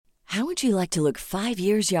How would you like to look 5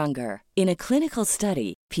 years younger? In a clinical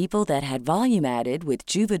study, people that had volume added with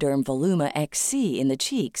Juvederm Voluma XC in the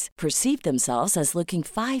cheeks perceived themselves as looking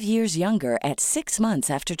 5 years younger at 6 months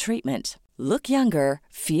after treatment. Look younger,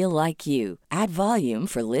 feel like you. Add volume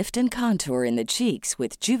for lift and contour in the cheeks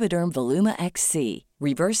with Juvederm Voluma XC.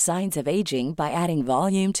 Reverse signs of aging by adding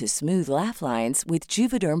volume to smooth laugh lines with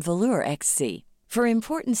Juvederm Volure XC. For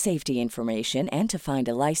important safety information and to find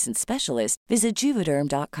a licensed specialist, visit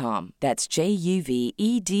Juvederm.com. That's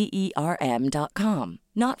JUVEDERM.com.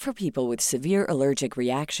 Not for people with severe allergic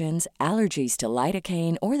reactions, allergies to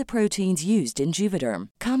lidocaine, or the proteins used in Juvederm.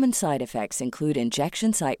 Common side effects include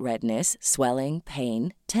injection site redness, swelling,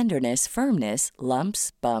 pain, tenderness, firmness,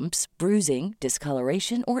 lumps, bumps, bruising,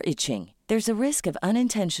 discoloration, or itching. There's a risk of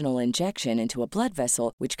unintentional injection into a blood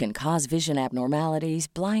vessel, which can cause vision abnormalities,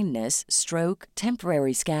 blindness, stroke,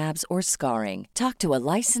 temporary scabs, or scarring. Talk to a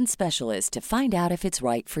licensed specialist to find out if it's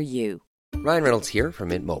right for you. Ryan Reynolds here from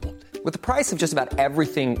Mint Mobile. With the price of just about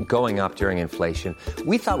everything going up during inflation,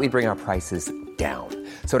 we thought we'd bring our prices down.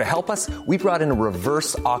 So to help us, we brought in a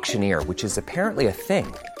reverse auctioneer, which is apparently a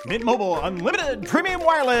thing. Mint Mobile Unlimited Premium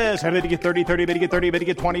Wireless. How to get 30, 30, bit to get 30, bit to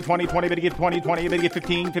get 20, 20, 20, bit to get 20, 20, bit to get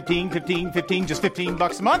 15, 15, 15, 15, just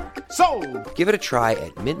 $15 a month? Sold! Give it a try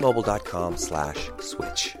at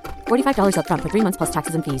mintmobile.com/switch. $45 up front for 3 months plus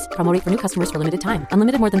taxes and fees. Promo rate for new customers for limited time.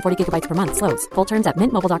 Unlimited more than 40 gigabytes per month. Slows full terms at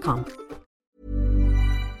mintmobile.com.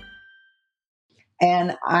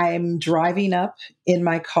 And I'm driving up in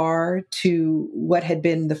my car to what had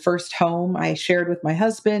been the first home I shared with my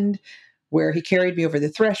husband, where he carried me over the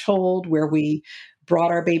threshold, where we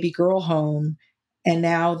brought our baby girl home. And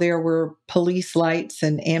now there were police lights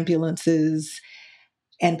and ambulances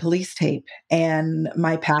and police tape. And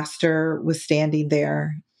my pastor was standing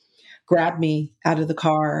there, grabbed me out of the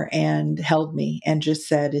car and held me and just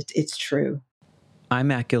said, it's true. I'm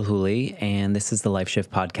Matt Gilhooly, and this is the Life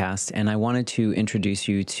Shift podcast, and I wanted to introduce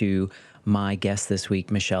you to my guest this week,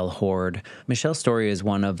 Michelle Hord. Michelle's story is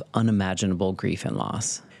one of unimaginable grief and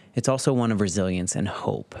loss. It's also one of resilience and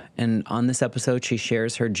hope, and on this episode, she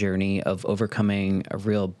shares her journey of overcoming a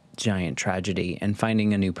real giant tragedy and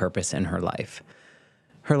finding a new purpose in her life.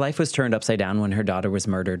 Her life was turned upside down when her daughter was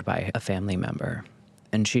murdered by a family member,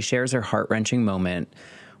 and she shares her heart-wrenching moment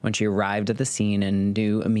when she arrived at the scene and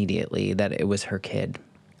knew immediately that it was her kid.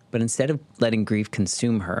 But instead of letting grief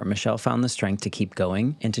consume her, Michelle found the strength to keep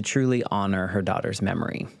going and to truly honor her daughter's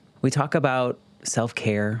memory. We talk about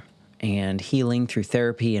self-care and healing through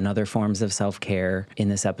therapy and other forms of self-care in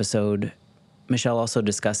this episode. Michelle also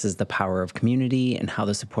discusses the power of community and how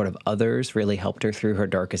the support of others really helped her through her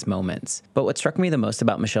darkest moments. But what struck me the most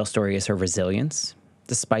about Michelle's story is her resilience.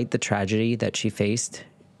 Despite the tragedy that she faced,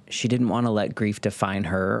 she didn't want to let grief define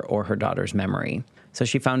her or her daughter's memory. So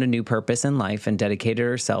she found a new purpose in life and dedicated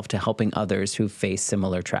herself to helping others who face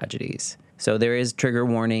similar tragedies. So there is trigger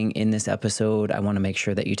warning in this episode. I want to make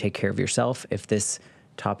sure that you take care of yourself. If this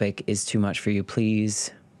topic is too much for you,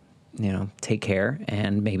 please, take care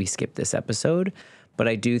and maybe skip this episode. But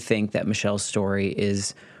I do think that Michelle's story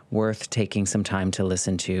is worth taking some time to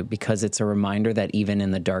listen to because it's a reminder that even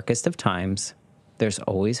in the darkest of times, there's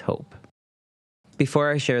always hope.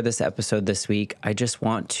 Before I share this episode this week, I just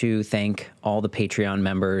want to thank all the Patreon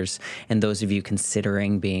members and those of you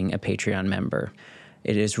considering being a Patreon member.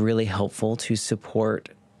 It is really helpful to support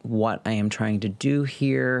what I am trying to do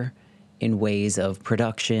here in ways of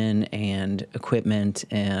production and equipment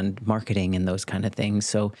and marketing and those kind of things.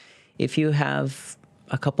 So if you have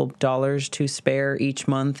a couple dollars to spare each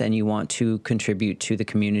month and you want to contribute to the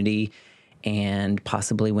community and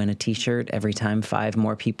possibly win a t-shirt every time 5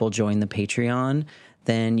 more people join the Patreon,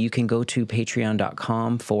 then you can go to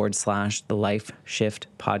patreon.com/The Life Shift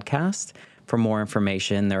Podcast for more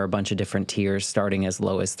information. There are a bunch of different tiers starting as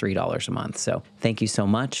low as $3 a month. So thank you so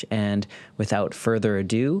much. And without further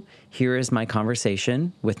ado, here is my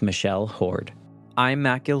conversation with Michelle Hord. I'm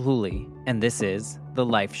Matt Gilhooly, and this is The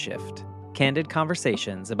Life Shift. Candid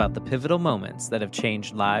conversations about the pivotal moments that have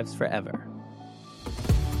changed lives forever.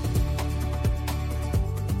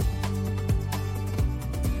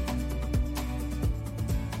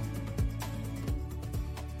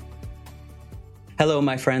 Hello,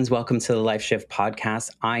 my friends. Welcome to the Life Shift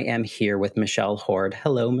Podcast. I am here with Michelle Hord.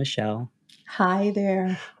 Hello, Michelle. Hi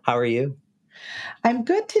there. How are you? I'm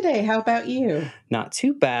good today. How about you? Not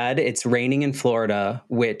too bad. It's raining in Florida,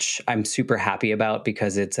 which I'm super happy about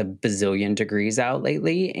because it's a bazillion degrees out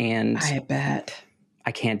lately. And I bet.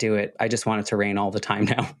 I can't do it. I just want it to rain all the time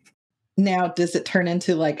now. Now, does it turn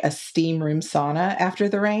into like a steam room sauna after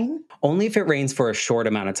the rain? Only if it rains for a short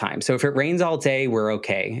amount of time. So if it rains all day, we're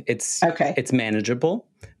okay. Okay. It's manageable.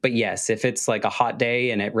 But yes, if it's like a hot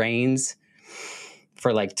day and it rains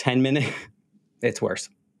for like 10 minutes, it's worse.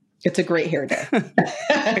 It's a great hair day.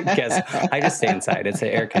 I guess I just stay inside. It's an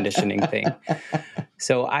air conditioning thing.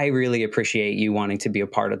 So I really appreciate you wanting to be a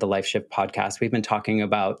part of the Life Shift podcast. We've been talking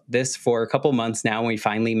about this for a couple months now, and we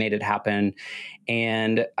finally made it happen.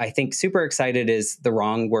 And I think super excited is the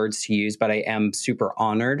wrong words to use, but I am super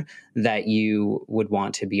honored that you would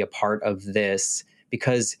want to be a part of this,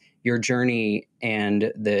 because your journey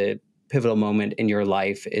and the pivotal moment in your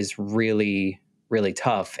life is really, really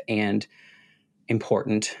tough and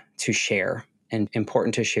important to share, and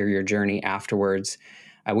important to share your journey afterwards.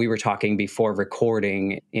 We were talking before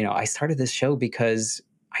recording, I started this show because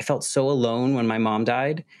I felt so alone when my mom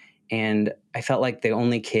died, and I felt like the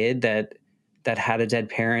only kid that had a dead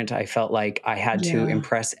parent. I felt like I had to Yeah.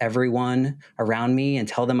 impress everyone around me and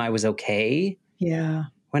tell them I was okay Yeah.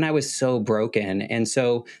 when I was so broken. And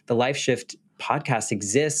so the Life Shift podcast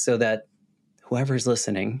exists so that whoever's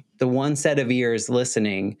listening, the one set of ears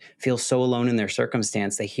listening, feels so alone in their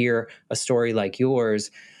circumstance. They hear a story like yours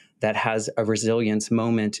that has a resilience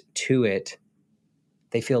moment to it.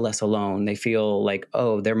 They feel less alone. They feel like,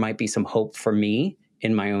 oh, there might be some hope for me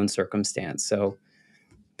in my own circumstance. So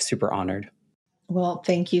super honored. Well,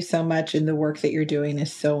 thank you so much. And the work that you're doing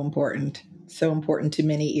is so important to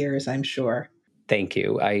many ears, I'm sure. Thank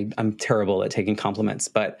you. I'm terrible at taking compliments,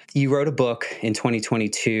 but you wrote a book in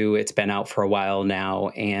 2022. It's been out for a while now.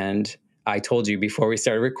 And I told you before we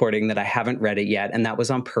started recording that I haven't read it yet. And that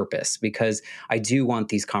was on purpose, because I do want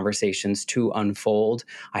these conversations to unfold.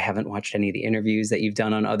 I haven't watched any of the interviews that you've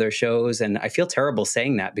done on other shows. And I feel terrible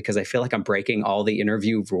saying that, because I feel like I'm breaking all the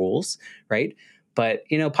interview rules, right? But,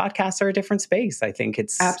 podcasts are a different space. I think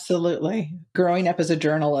it's Absolutely. Growing up as a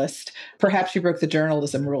journalist, perhaps you broke the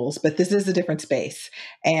journalism rules, but this is a different space.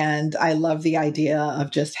 And I love the idea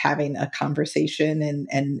of just having a conversation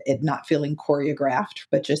and it not feeling choreographed,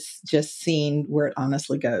 but just seeing where it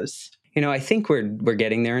honestly goes. I think we're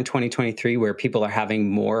getting there in 2023, where people are having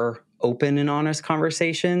more open and honest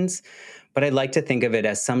conversations. But I'd like to think of it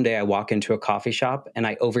as someday I walk into a coffee shop and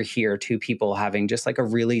I overhear two people having just like a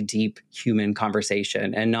really deep human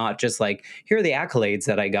conversation, and not just like, here are the accolades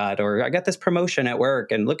that I got, or I got this promotion at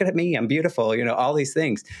work and look at me, I'm beautiful, all these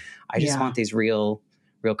things. I just want these real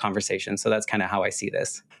conversations. So that's kind of how I see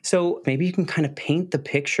this. So maybe you can kind of paint the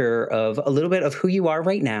picture of a little bit of who you are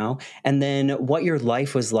right now, and then what your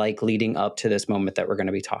life was like leading up to this moment that we're going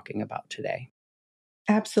to be talking about today.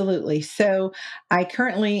 Absolutely. So I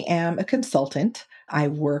currently am a consultant. I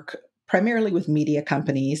work primarily with media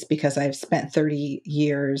companies because I've spent 30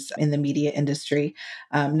 years in the media industry.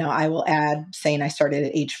 Now, I will add saying I started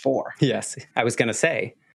at age 4. Yes, I was going to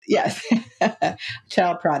say. Yes,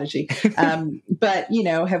 child prodigy. But,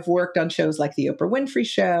 have worked on shows like The Oprah Winfrey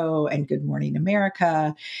Show and Good Morning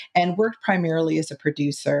America, and worked primarily as a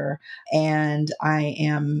producer. And I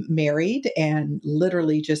am married and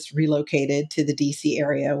literally just relocated to the DC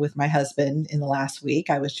area with my husband in the last week.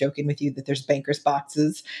 I was joking with you that there's banker's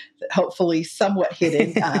boxes, hopefully somewhat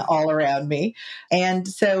hidden all around me. And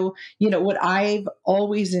so, what I've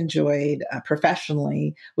always enjoyed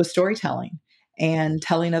professionally was storytelling and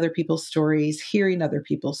telling other people's stories, hearing other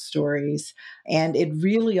people's stories. And it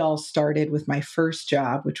really all started with my first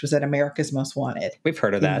job, which was at America's Most Wanted. We've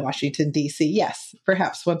heard of in that. Washington, D.C. Yes,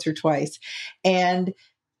 perhaps once or twice. And,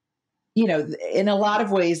 in a lot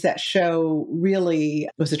of ways, that show really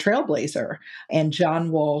was a trailblazer. And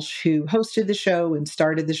John Walsh, who hosted the show and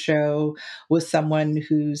started the show, was someone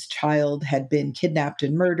whose child had been kidnapped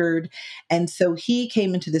and murdered. And so he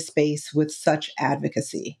came into the space with such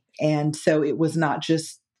advocacy. And so it was not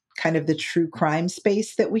just kind of the true crime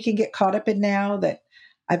space that we can get caught up in now, that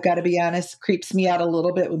I've got to be honest, creeps me out a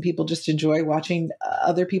little bit when people just enjoy watching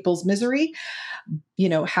other people's misery.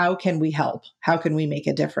 How can we help? How can we make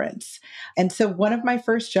a difference? And so one of my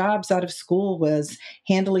first jobs out of school was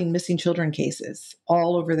handling missing children cases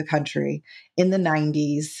all over the country in the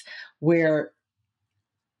 90s, where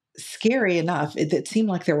scary enough, it seemed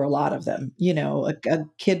like there were a lot of them. A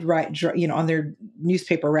kid on their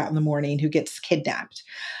newspaper route in the morning who gets kidnapped.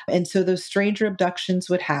 And so those stranger abductions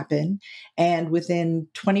would happen. And within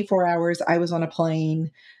 24 hours, I was on a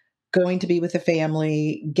plane going to be with the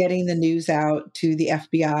family, getting the news out to the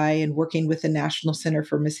FBI and working with the National Center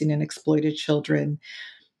for Missing and Exploited Children.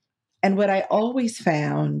 And what I always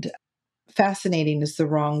found fascinating is the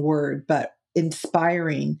wrong word, but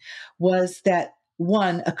inspiring, was that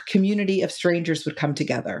one, a community of strangers would come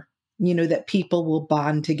together. that people will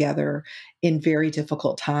bond together in very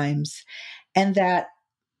difficult times, and that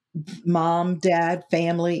mom, dad,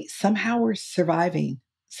 family, somehow we're surviving.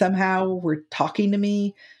 Somehow we're talking to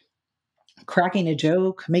me, cracking a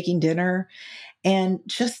joke, making dinner, and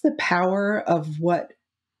just the power of what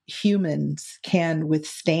humans can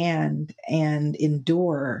withstand and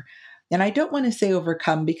endure. And I don't want to say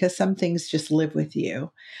overcome because some things just live with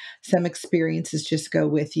you. Some experiences just go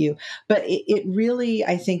with you. But it really,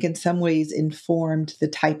 I think, in some ways informed the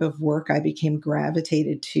type of work I became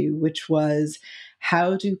gravitated to, which was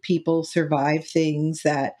how do people survive things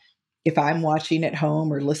that if I'm watching at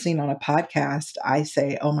home or listening on a podcast, I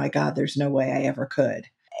say, oh my God, there's no way I ever could.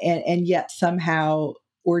 And yet somehow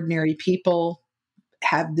ordinary people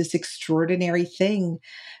have this extraordinary thing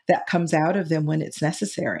that comes out of them when it's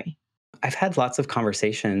necessary. I've had lots of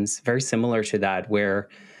conversations very similar to that where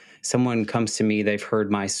someone comes to me, they've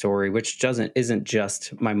heard my story, which isn't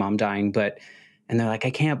just my mom dying, and they're like,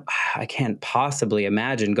 I can't possibly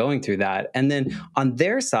imagine going through that. And then on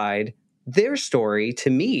their side, their story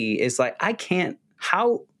to me is like, I can't,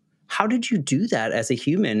 how did you do that as a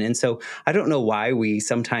human? And so I don't know why we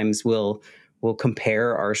sometimes will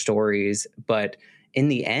compare our stories, but in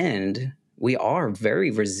the end, we are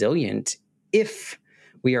very resilient if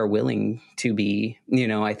we are willing to be.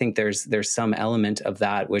 I think there's some element of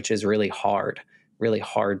that which is really hard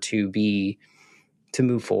to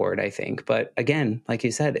move forward, I think. But again, like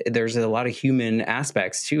you said, there's a lot of human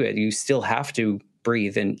aspects to it. You still have to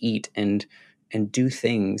breathe and eat and do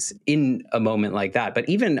things in a moment like that. But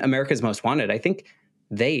even America's Most Wanted, I think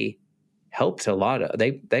they helped a lot of,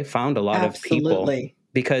 they found a lot of people. Absolutely.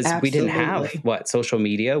 Because we didn't have social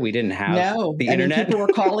media. We didn't have the internet. People were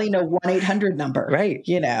calling a 1-800 number. Right.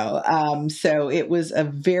 So it was a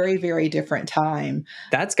very, very different time.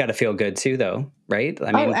 That's got to feel good too, though, right?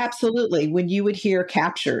 Absolutely. When you would hear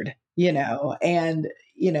captured, and,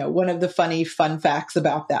 one of the fun facts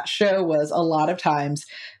about that show was a lot of times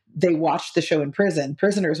they watched the show in prison.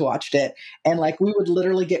 Prisoners watched it. And we would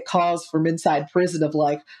literally get calls from inside prison of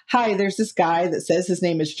hi, there's this guy that says his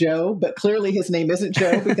name is Joe, but clearly his name isn't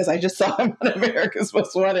Joe because I just saw him on America's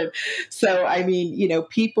Most Wanted. So,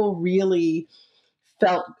 people really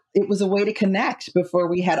felt it was a way to connect before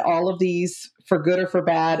we had all of these, for good or for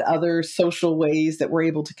bad, other social ways that we're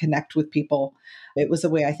able to connect with people. It was a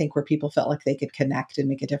way, I think, where people felt like they could connect and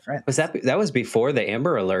make a difference. That was before the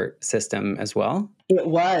Amber Alert system as well? It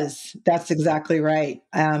was. That's exactly right.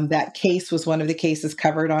 That case was one of the cases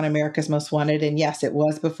covered on America's Most Wanted. And yes, it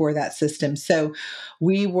was before that system. So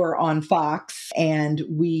we were on Fox and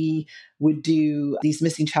we would do these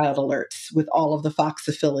missing child alerts with all of the Fox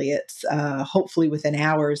affiliates, hopefully within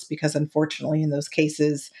hours, because unfortunately in those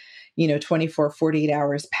cases, 24, 48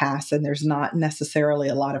 hours pass and there's not necessarily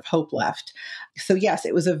a lot of hope left. So yes,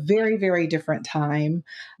 it was a very, very different time.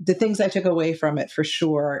 The things I took away from it for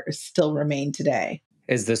sure still remain today.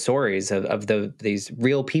 Is the stories of these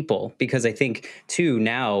real people. Because I think too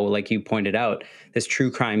now, like you pointed out, this true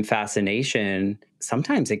crime fascination,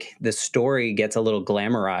 sometimes the story gets a little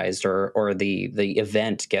glamorized or the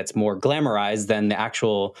event gets more glamorized than the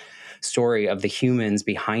actual story of the humans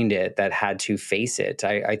behind it that had to face it.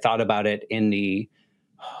 I thought about it in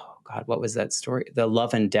what was that story? The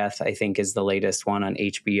Love and Death, I think, is the latest one on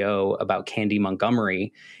HBO about Candy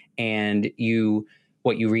Montgomery. And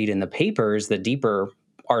what you read in the papers, the deeper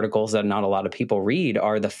articles that not a lot of people read,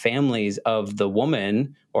 are the families of the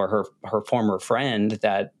woman or her former friend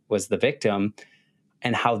that was the victim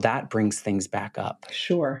and how that brings things back up.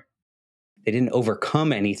 Sure. They didn't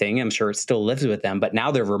overcome anything. I'm sure it still lives with them, but now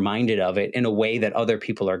they're reminded of it in a way that other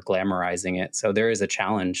people are glamorizing it. So there is a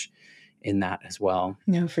challenge in that as well.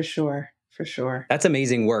 No, for sure. For sure. That's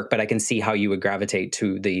amazing work, but I can see how you would gravitate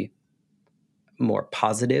to the more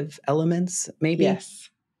positive elements, maybe?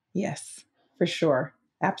 Yes, for sure.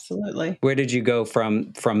 Absolutely. Where did you go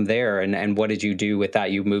from there? And what did you do with that?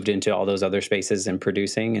 You moved into all those other spaces in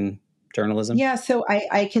producing and journalism? Yeah, so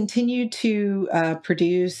I continued to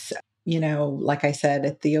produce, like I said,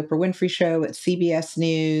 at the Oprah Winfrey Show, at CBS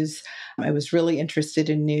News. I was really interested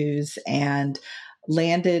in news and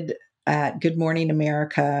landed at Good Morning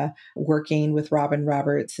America, working with Robin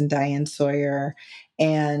Roberts and Diane Sawyer.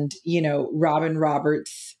 And, Robin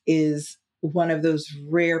Roberts is one of those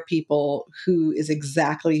rare people who is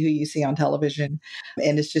exactly who you see on television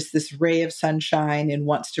and is just this ray of sunshine and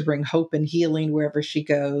wants to bring hope and healing wherever she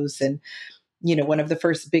goes. And, one of the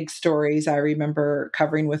first big stories I remember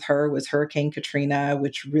covering with her was Hurricane Katrina,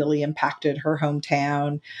 which really impacted her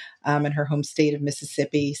hometown and her home state of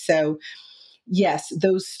Mississippi. So yes,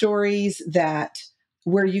 those stories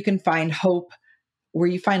where you can find hope, where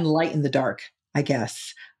you find light in the dark, I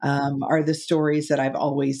guess. are the stories that I've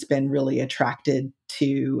always been really attracted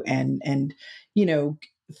to and you know,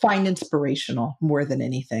 find inspirational more than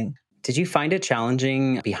anything. Did you find it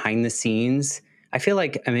challenging behind the scenes? I feel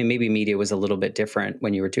like, I mean, maybe media was a little bit different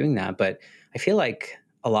when you were doing that, but I feel like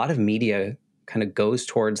a lot of media kind of goes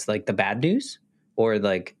towards like the bad news or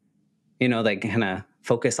like, like kind of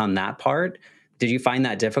focus on that part. Did you find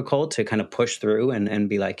that difficult to kind of push through and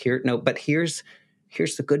be like, here, no, but here's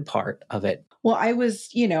the good part of it? Well,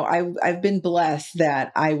 I've been blessed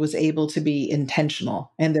that I was able to be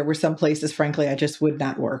intentional. And there were some places, frankly, I just would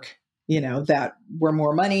not work, that were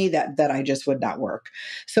more money that I just would not work.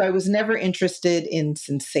 So I was never interested in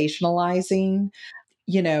sensationalizing.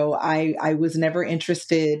 I was never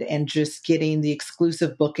interested in just getting the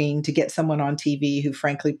exclusive booking to get someone on TV who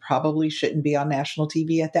frankly probably shouldn't be on national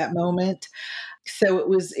TV at that moment. So it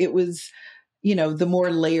was the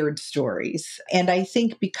more layered stories. And I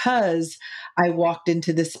think because I walked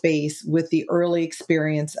into the space with the early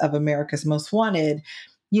experience of America's Most Wanted,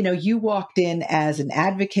 you walked in as an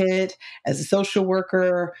advocate, as a social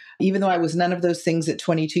worker, even though I was none of those things at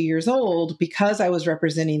 22 years old, because I was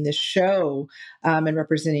representing this show and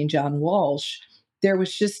representing John Walsh. There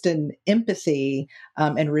was just an empathy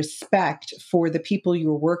and respect for the people you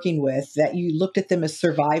were working with, that you looked at them as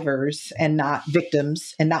survivors and not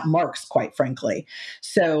victims and not marks, quite frankly.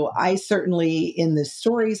 So I certainly, in the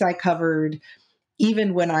stories I covered,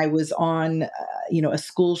 even when I was on, a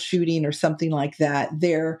school shooting or something like that,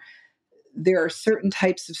 there are certain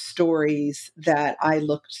types of stories that I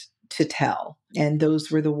looked to tell, and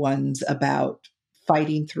those were the ones about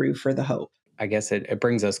fighting through for the hope. I guess it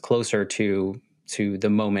brings us closer to the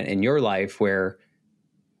moment in your life where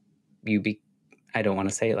I don't want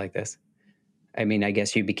to say it like this. I mean, I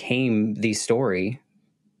guess you became the story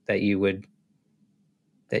that you would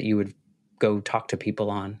go talk to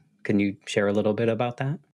people on. Can you share a little bit about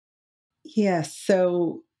that? Yes.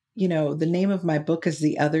 So, the name of my book is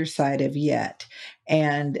The Other Side of Yet.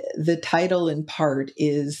 And the title, in part,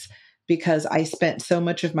 is because I spent so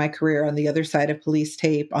much of my career on the other side of police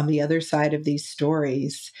tape, on the other side of these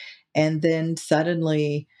stories. And then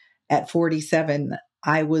suddenly at 47,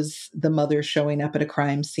 I was the mother showing up at a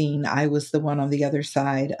crime scene. I was the one on the other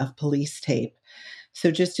side of police tape. So,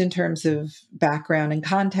 just in terms of background and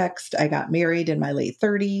context, I got married in my late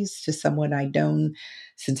 30s to someone I'd known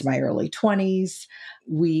since my early 20s.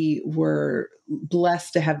 We were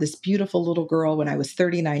blessed to have this beautiful little girl when I was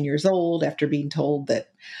 39 years old, after being told that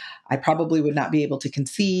I probably would not be able to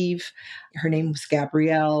conceive. Her name was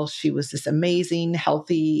Gabrielle. She was this amazing,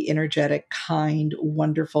 healthy, energetic, kind,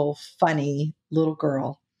 wonderful, funny little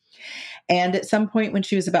girl. And at some point when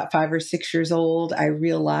she was about 5 or 6 years old, I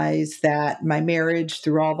realized that my marriage,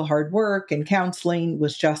 through all the hard work and counseling,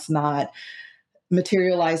 was just not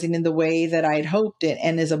materializing in the way that I'd hoped it.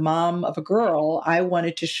 And as a mom of a girl, I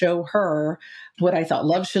wanted to show her what I thought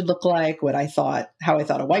love should look like, how I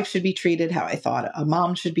thought a wife should be treated, how I thought a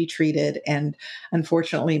mom should be treated. And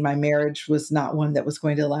unfortunately, my marriage was not one that was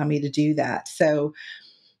going to allow me to do that. So,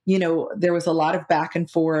 there was a lot of back and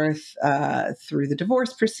forth through the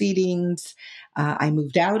divorce proceedings. I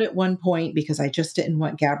moved out at one point because I just didn't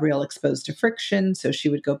want Gabrielle exposed to friction. So she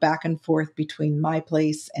would go back and forth between my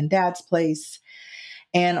place and Dad's place.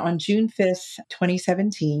 And on June 5th,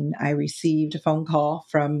 2017, I received a phone call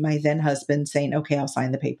from my then husband saying, okay, I'll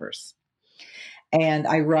sign the papers. And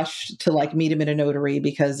I rushed to meet him in a notary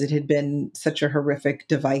because it had been such a horrific,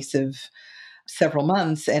 divisive several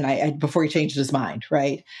months, and I before he changed his mind,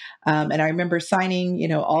 right? And I remember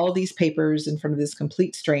signing, all of these papers in front of this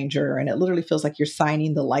complete stranger, and it literally feels like you're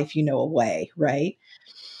signing the life away, right?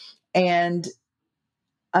 And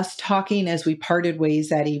us talking as we parted ways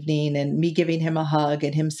that evening, and me giving him a hug,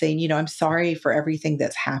 and him saying, I'm sorry for everything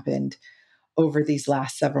that's happened over these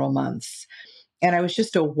last several months. And I was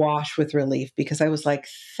just awash with relief, because I was like,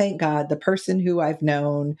 thank God, the person who I've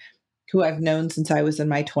known since I was in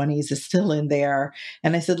my 20s is still in there.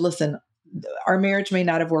 And I said, listen, our marriage may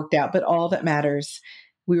not have worked out, but all that matters,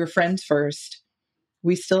 we were friends first.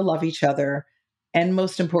 We still love each other. And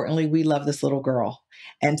most importantly, we love this little girl.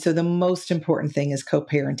 And so the most important thing is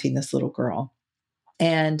co-parenting this little girl.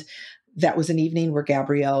 And that was an evening where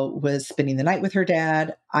Gabrielle was spending the night with her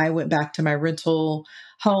dad. I went back to my rental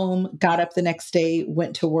home, got up the next day,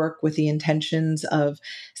 went to work with the intentions of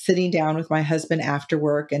sitting down with my husband after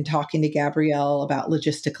work and talking to Gabrielle about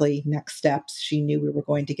logistically next steps. She knew we were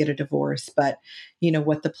going to get a divorce, but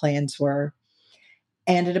what the plans were.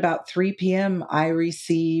 And at about 3 p.m., I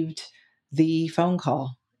received the phone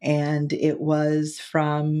call, and it was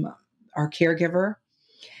from our caregiver.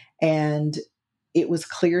 And it was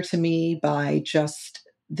clear to me by just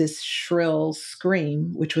this shrill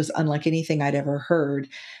scream, which was unlike anything I'd ever heard,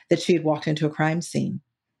 that she had walked into a crime scene.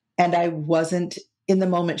 And I wasn't in the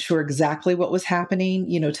moment sure exactly what was happening.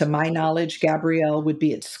 To my knowledge, Gabrielle would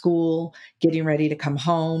be at school getting ready to come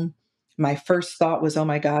home. My first thought was, oh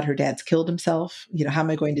my God, her dad's killed himself. How am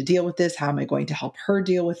I going to deal with this? How am I going to help her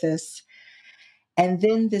deal with this? And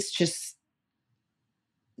then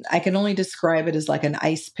I can only describe it as like an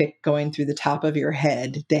ice pick going through the top of your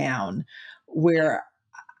head down, where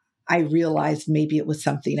I realized maybe it was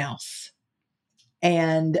something else.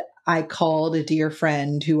 And I called a dear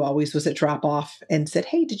friend who always was at drop off and said,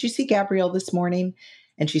 hey, did you see Gabrielle this morning?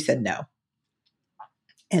 And she said no.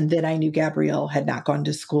 And then I knew Gabrielle had not gone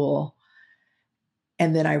to school.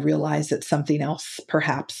 And then I realized that something else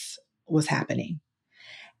perhaps was happening.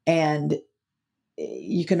 And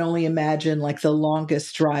you can only imagine like the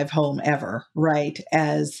longest drive home ever, right?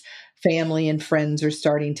 As family and friends are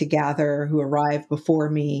starting to gather who arrived before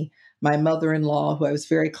me. My mother-in-law, who I was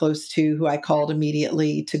very close to, who I called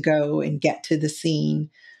immediately to go and get to the scene.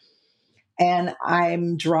 And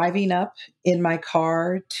I'm driving up in my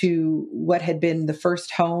car to what had been the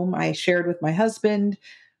first home I shared with my husband,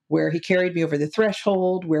 where he carried me over the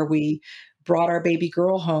threshold, where we brought our baby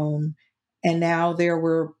girl home. And now there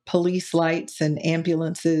were police lights and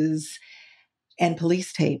ambulances and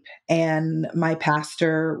police tape. And my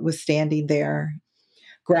pastor was standing there,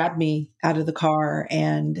 grabbed me out of the car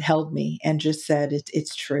and held me and just said,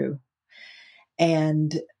 it's true.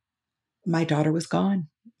 And my daughter was gone.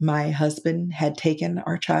 My husband had taken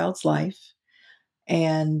our child's life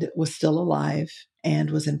and was still alive and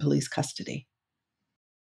was in police custody.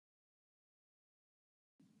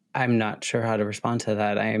 I'm not sure how to respond to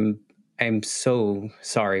that. I'm so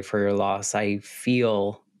sorry for your loss. I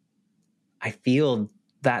feel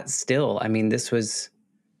that still. I mean, this was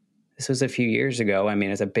a few years ago. I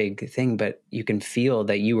mean, it's a big thing, but you can feel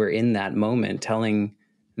that you were in that moment telling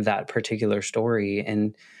that particular story.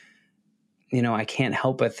 And, I can't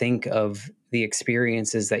help but think of the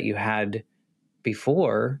experiences that you had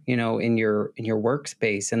before, in your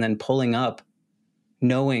workspace, and then pulling up,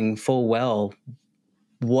 knowing full well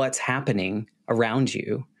what's happening around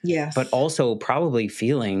you. Yes. But also probably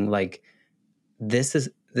feeling like this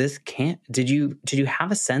can't, did you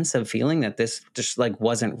have a sense of feeling that this just like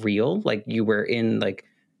wasn't real? Like you were in like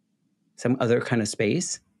some other kind of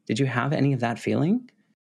space? Did you have any of that feeling?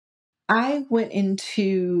 I went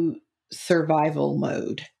into survival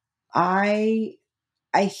mode. I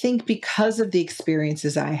think because of the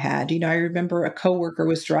experiences I had, I remember a coworker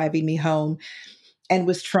was driving me home and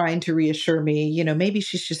was trying to reassure me, maybe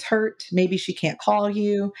she's just hurt, maybe she can't call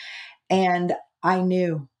you. And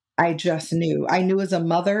I just knew. I knew as a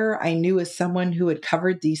mother, I knew as someone who had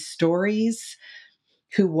covered these stories,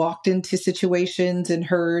 who walked into situations and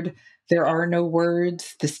heard, there are no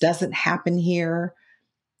words, this doesn't happen here,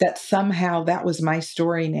 that somehow that was my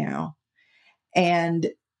story now. And,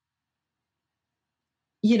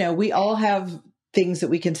 we all have things that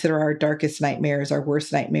we consider our darkest nightmares, our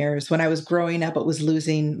worst nightmares. When I was growing up, it was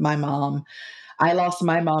losing my mom. I lost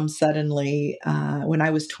my mom suddenly when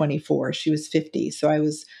I was 24. She was 50. So I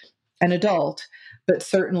was an adult, but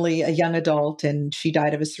certainly a young adult. And she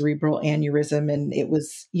died of a cerebral aneurysm. And it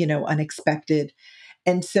was, unexpected.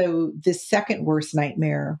 And so this second worst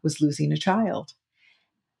nightmare was losing a child.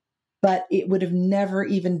 But it would have never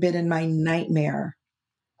even been in my nightmare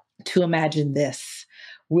to imagine this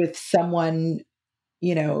with someone,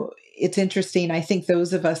 it's interesting. I think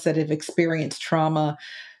those of us that have experienced trauma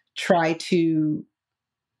try to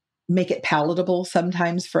make it palatable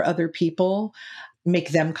sometimes for other people,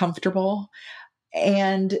 make them comfortable.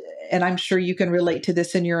 And I'm sure you can relate to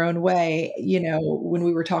this in your own way. When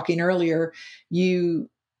we were talking earlier,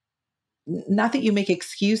 not that you make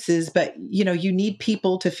excuses, but you need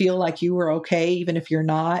people to feel like you are okay, even if you're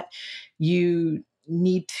not. You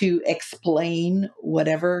need to explain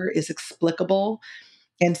whatever is explicable.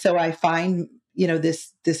 And so I find,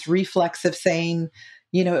 this reflex of saying,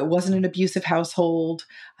 it wasn't an abusive household.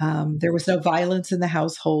 There was no violence in the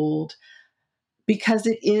household, because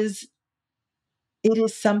it is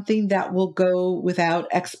something that will go without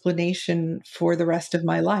explanation for the rest of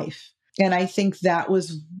my life. And I think that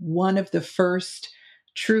was one of the first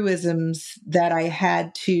truisms that I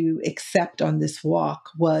had to accept on this walk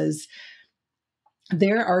was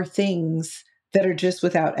there are things that are just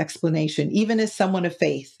without explanation. Even as someone of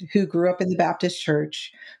faith who grew up in the Baptist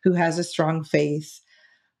church, who has a strong faith,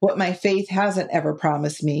 what my faith hasn't ever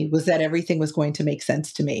promised me was that everything was going to make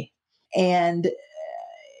sense to me. And,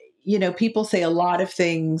 people say a lot of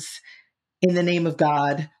things in the name of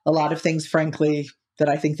God, a lot of things, frankly, that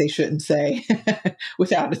I think they shouldn't say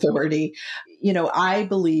without authority. I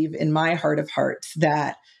believe in my heart of hearts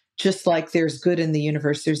that just like there's good in the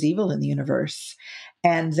universe, there's evil in the universe.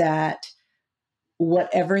 And that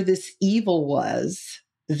whatever this evil was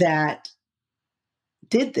that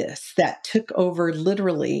did this, that took over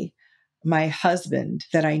literally my husband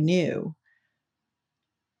that I knew,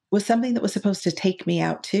 was something that was supposed to take me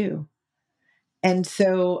out too. And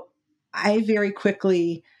so I very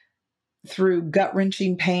quickly, through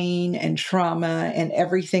gut-wrenching pain and trauma and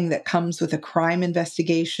everything that comes with a crime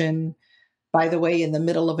investigation, by the way, in the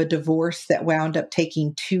middle of a divorce that wound up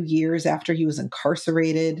taking 2 years after he was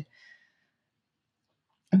incarcerated,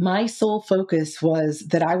 my sole focus was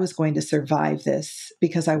that I was going to survive this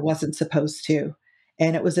because I wasn't supposed to.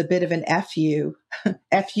 And it was a bit of an FU,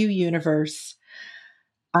 FU universe.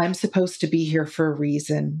 I'm supposed to be here for a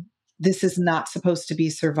reason. This is not supposed to be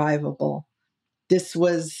survivable. This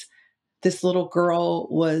little girl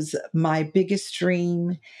was my biggest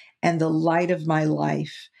dream and the light of my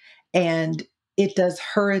life. And it does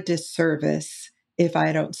her a disservice if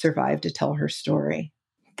I don't survive to tell her story.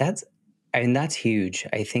 That's huge.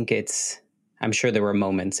 I'm sure there were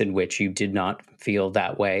moments in which you did not feel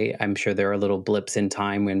that way. I'm sure there are little blips in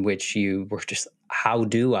time in which you were just, how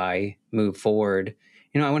do I move forward?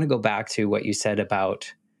 I want to go back to what you said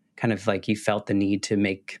about kind of like you felt the need to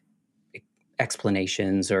make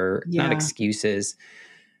explanations or not excuses.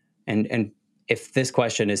 And if this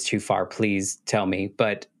question is too far, please tell me.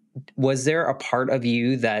 But was there a part of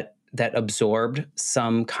you that absorbed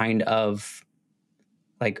some kind of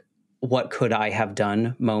like, what could I have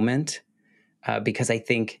done moment? Because I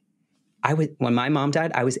think when my mom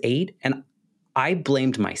died, I was 8, and I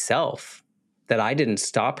blamed myself that I didn't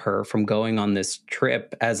stop her from going on this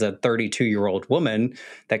trip as a 32-year-old woman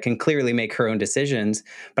that can clearly make her own decisions.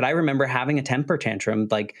 But I remember having a temper tantrum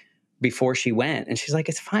like before she went, and she's like,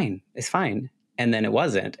 it's fine. And then it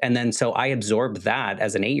wasn't. And then so I absorbed that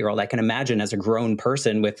as an 8-year-old. I can imagine as a grown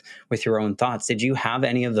person with your own thoughts. Did you have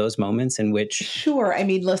any of those moments in which? Sure. I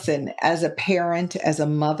mean, listen, as a parent, as a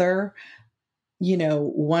mother,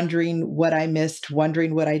 wondering what I missed,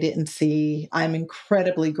 wondering what I didn't see. I'm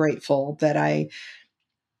incredibly grateful that I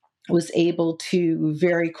was able to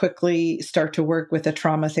very quickly start to work with a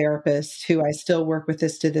trauma therapist who I still work with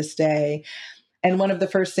to this day. And one of the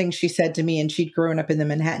first things she said to me, and she'd grown up in the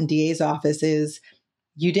Manhattan DA's office, is,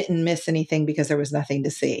 you didn't miss anything because there was nothing to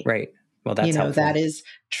see. Right. Well, that's helpful. That is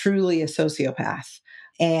truly a sociopath.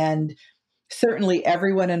 And certainly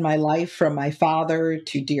everyone in my life, from my father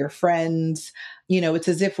to dear friends, it's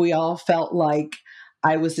as if we all felt like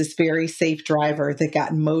I was this very safe driver that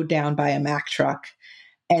got mowed down by a Mack truck.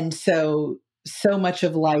 And so much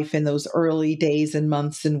of life in those early days and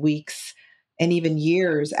months and weeks and even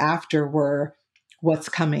years after were, what's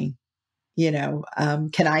coming?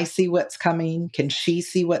 Can I see what's coming? Can she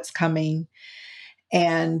see what's coming?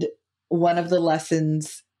 And one of the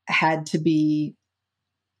lessons had to be,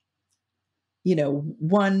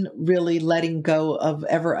 one, really letting go of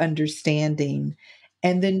ever understanding.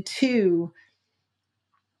 And then 2,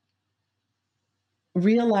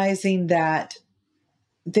 realizing that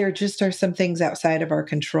there just are some things outside of our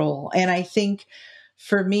control. And I think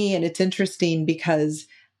for me, and it's interesting because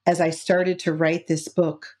as I started to write this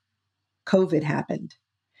book, COVID happened.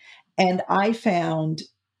 And I found,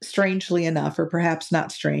 strangely enough, or perhaps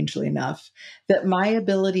not strangely enough, that my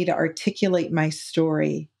ability to articulate my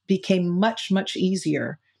story became much, much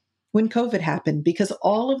easier when COVID happened, because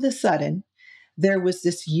all of a sudden there was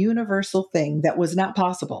this universal thing that was not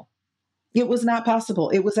possible. It was not possible.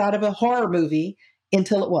 It was out of a horror movie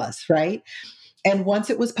until it was, right? And once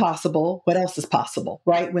it was possible, what else is possible,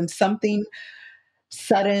 right? When something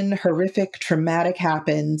sudden, horrific, traumatic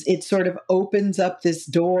happens, it sort of opens up this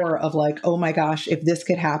door of like, oh my gosh, if this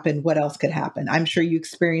could happen, what else could happen? I'm sure you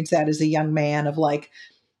experienced that as a young man of like,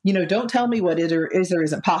 don't tell me what is or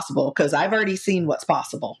isn't possible, because I've already seen what's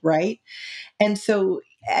possible, right? And so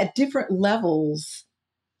at different levels,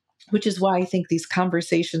 which is why I think these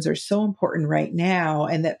conversations are so important right now,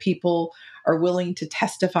 and that people are willing to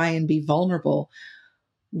testify and be vulnerable.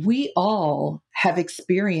 We all have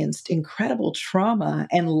experienced incredible trauma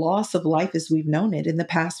and loss of life as we've known it in the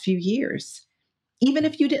past few years, even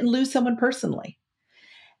if you didn't lose someone personally.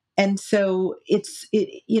 And so it's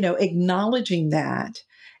acknowledging that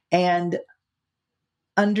and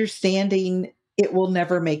understanding it will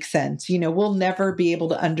never make sense. We'll never be able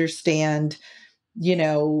to understand,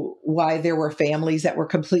 why there were families that were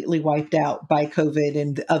completely wiped out by COVID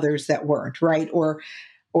and others that weren't, right? Or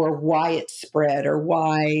why it spread, or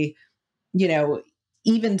why,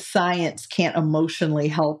 even science can't emotionally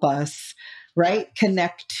help us, right?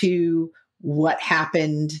 Connect to what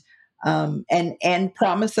happened and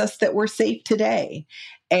promise us that we're safe today.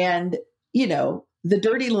 And, the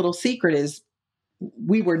dirty little secret is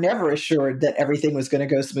we were never assured that everything was going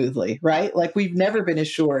to go smoothly, right? Like we've never been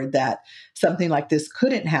assured that something like this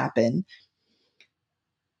couldn't happen.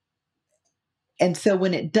 And so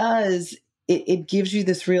when it does, it gives you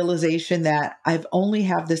this realization that I've only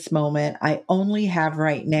have this moment. I only have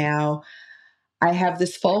right now. I have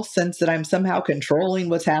this false sense that I'm somehow controlling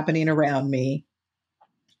what's happening around me.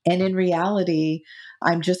 And in reality,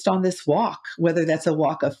 I'm just on this walk, whether that's a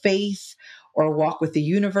walk of faith or a walk with the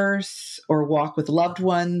universe or a walk with loved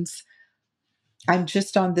ones. I'm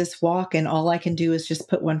just on this walk, and all I can do is just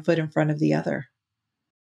put one foot in front of the other.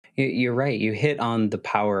 You're right. You hit on the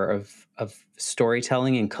power of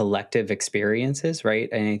storytelling and collective experiences, right?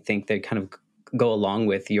 And I think they kind of go along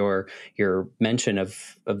with your mention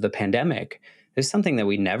of the pandemic. There's something that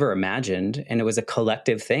we never imagined, and it was a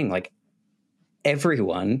collective thing. Like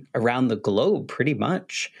everyone around the globe pretty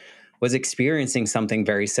much was experiencing something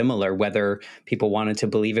very similar, whether people wanted to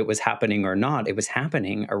believe it was happening or not. It was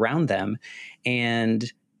happening around them.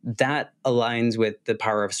 And that aligns with the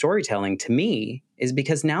power of storytelling to me, is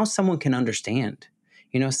because now someone can understand.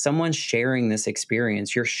 Someone's sharing this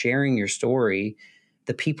experience. You're sharing your story.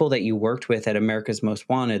 The people that you worked with at America's Most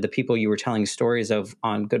Wanted, the people you were telling stories of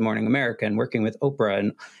on Good Morning America and working with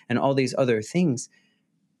Oprah and all these other things,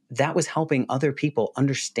 that was helping other people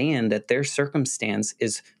understand that their circumstance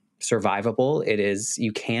is survivable. It is,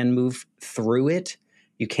 you can move through it.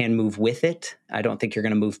 You can move with it. I don't think you're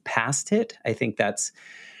going to move past it. I think that's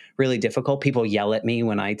really difficult. People yell at me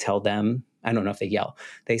when I tell them, I don't know if they yell,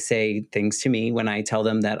 they say things to me when I tell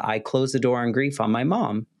them that I closed the door on grief on my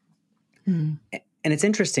mom. Mm. And it's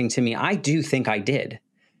interesting to me. I do think I did,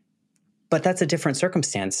 but that's a different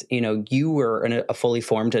circumstance. You were a fully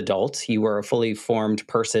formed adult. You were a fully formed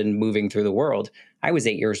person moving through the world. I was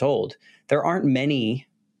 8 years old. There aren't many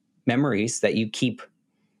memories that you keep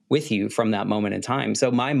with you from that moment in time.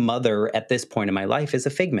 So my mother at this point in my life is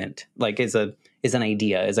a figment, like is an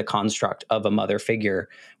idea, is a construct of a mother figure,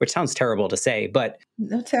 which sounds terrible to say, but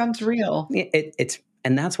that sounds real.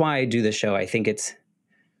 And that's why I do the show. I think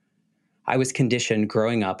I was conditioned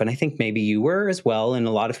growing up, and I think maybe you were as well, and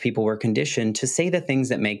a lot of people were conditioned to say the things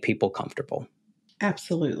that make people comfortable.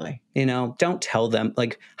 Absolutely. Don't tell them,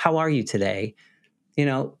 like, how are you today?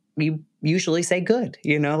 You usually say good,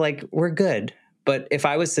 like, we're good. But if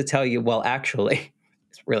I was to tell you, well, actually,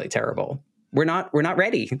 it's really terrible, we're not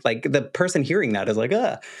ready. Like, the person hearing that is like,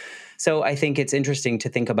 ugh. So I think it's interesting to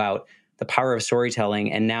think about the power of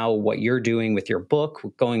storytelling, and now what you're doing with your book,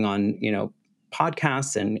 going on,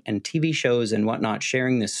 podcasts and TV shows and whatnot,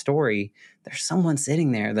 sharing this story. There's someone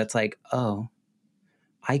sitting there that's like, oh,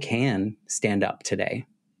 I can stand up today.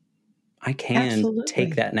 I can Absolutely.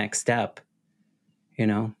 take that next step.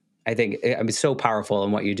 I think it's so powerful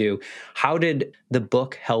in what you do. How did the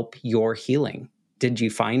book help your healing? Did you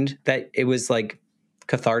find that it was like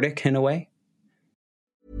cathartic in a way?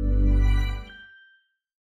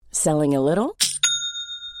 Selling a little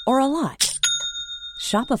or a lot?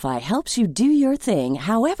 Shopify helps you do your thing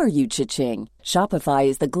however you cha-ching. Shopify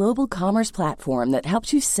is the global commerce platform that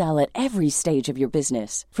helps you sell at every stage of your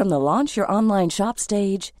business. From the launch your online shop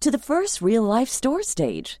stage to the first real-life store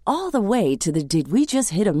stage, all the way to the did we just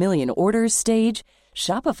hit a million orders stage.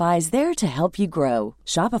 Shopify is there to help you grow.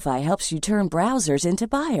 Shopify helps you turn browsers into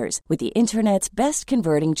buyers with the internet's best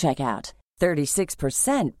converting checkout.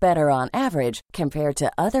 36% better on average compared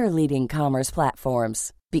to other leading commerce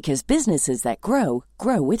platforms. Because businesses that grow,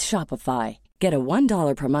 grow with Shopify. Get a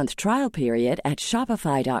 $1 per month trial period at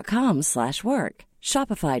shopify.com/work.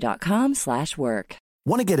 Shopify.com/work.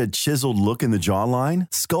 Want to get a chiseled look in the jawline?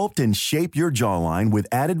 Sculpt and shape your jawline with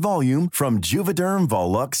added volume from Juvederm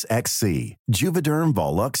Volux XC. Juvederm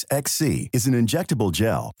Volux XC is an injectable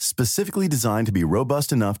gel specifically designed to be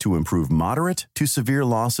robust enough to improve moderate to severe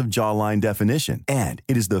loss of jawline definition. And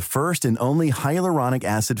it is the first and only hyaluronic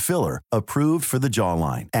acid filler approved for the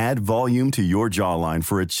jawline. Add volume to your jawline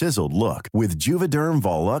for a chiseled look with Juvederm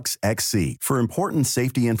Volux XC. For important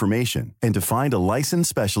safety information and to find a licensed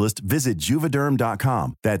specialist, visit juvederm.com.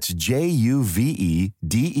 That's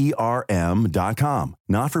JUVEDERM.com.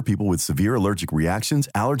 Not for people with severe allergic reactions,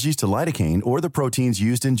 allergies to lidocaine, or the proteins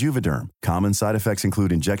used in Juvederm. Common side effects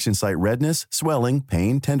include injection site redness, swelling,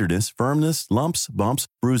 pain, tenderness, firmness, lumps, bumps,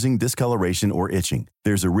 bruising, discoloration, or itching.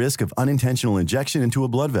 There's a risk of unintentional injection into a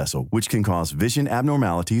blood vessel, which can cause vision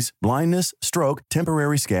abnormalities, blindness, stroke,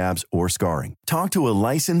 temporary scabs, or scarring. Talk to a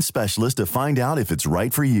licensed specialist to find out if it's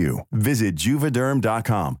right for you. Visit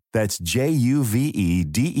Juvederm.com. That's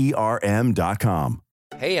JUVEDERM.com.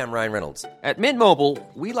 Hey, I'm Ryan Reynolds. At Mint Mobile,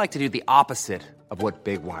 we like to do the opposite of what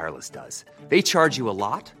Big Wireless does. They charge you a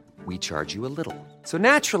lot, we charge you a little. So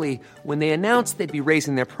naturally, when they announced they'd be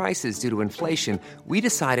raising their prices due to inflation, we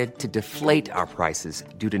decided to deflate our prices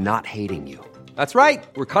due to not hating you. That's right.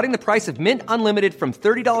 We're cutting the price of Mint Unlimited from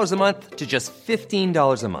 $30 a month to just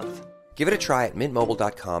 $15 a month. Give it a try at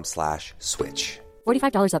mintmobile.com/switch.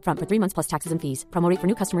 $45 upfront for 3 months plus taxes and fees. Promo rate for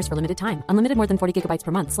new customers for limited time. Unlimited more than 40 gigabytes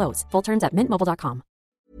per month. Slows full terms at mintmobile.com.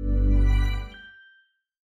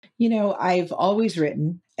 You know, I've always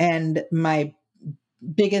written, and my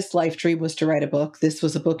biggest life dream was to write a book. This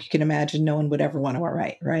was a book you can imagine no one would ever want to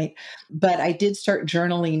write, right? But I did start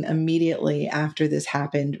journaling immediately after this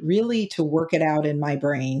happened, really to work it out in my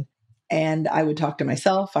brain. And I would talk to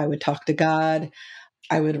myself, I would talk to God,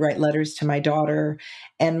 I would write letters to my daughter.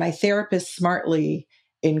 And my therapist smartly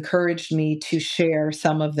encouraged me to share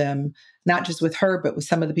some of them, not just with her, but with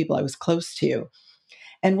some of the people I was close to.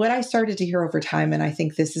 And what I started to hear over time, and I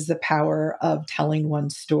think this is the power of telling one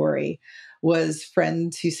story, was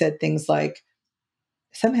friends who said things like,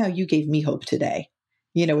 somehow you gave me hope today,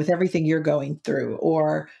 you know, with everything you're going through.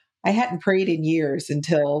 Or I hadn't prayed in years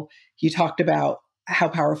until you talked about how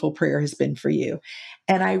powerful prayer has been for you.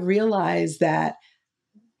 And I realized that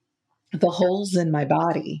the holes in my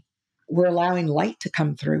body were allowing light to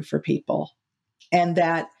come through for people. And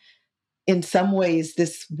that in some ways,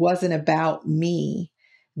 this wasn't about me.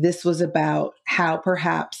 This was about how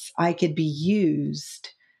perhaps I could be used.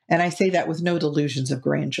 And I say that with no delusions of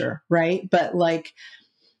grandeur, right? But like,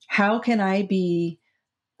 how can I be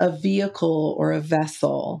a vehicle or a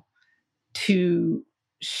vessel to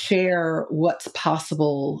share what's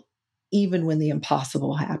possible, even when the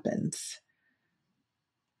impossible happens?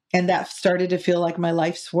 And that started to feel like my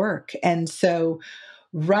life's work. And so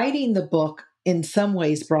writing the book in some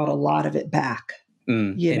ways brought a lot of it back,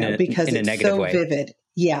 because it's so way. vivid.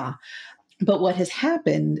 Yeah. But what has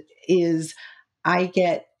happened is I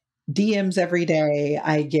get DMs every day.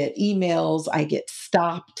 I get emails. I get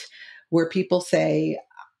stopped where people say,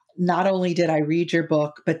 not only did I read your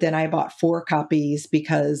book, but then I bought 4 copies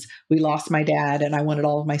because we lost my dad and I wanted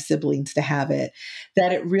all of my siblings to have it.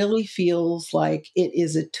 That it really feels like it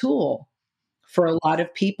is a tool for a lot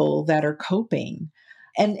of people that are coping.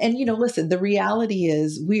 And you know, listen, the reality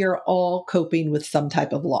is we are all coping with some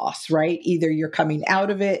type of loss, right? Either you're coming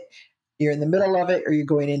out of it, you're in the middle of it, or you're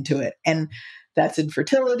going into it. And that's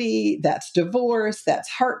infertility, that's divorce, that's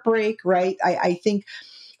heartbreak, right? I think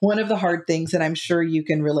one of the hard things, and I'm sure you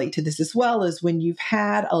can relate to this as well, is when you've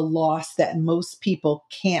had a loss that most people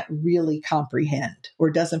can't really comprehend or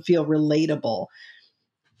doesn't feel relatable.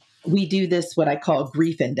 We do this, what I call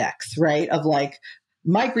grief index, right? Of like,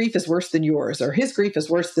 my grief is worse than yours, or his grief is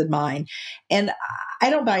worse than mine. And I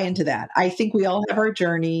don't buy into that. I think we all have our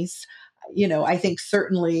journeys. You know, I think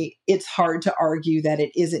certainly it's hard to argue that it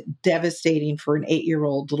isn't devastating for an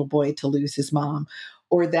 8-year-old little boy to lose his mom,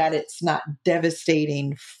 or that it's not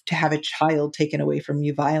devastating to have a child taken away from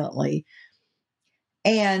you violently.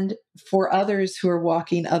 And for others who are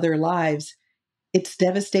walking other lives, it's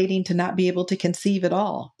devastating to not be able to conceive at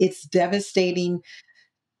all. It's devastating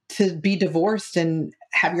to be divorced and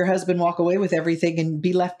have your husband walk away with everything and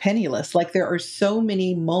be left penniless. Like, there are so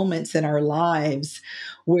many moments in our lives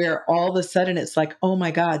where all of a sudden it's like, oh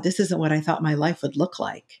my God, this isn't what I thought my life would look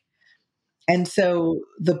like. And so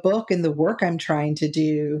the book and the work I'm trying to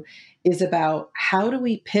do is about how do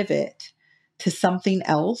we pivot to something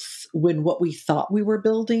else when what we thought we were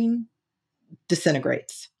building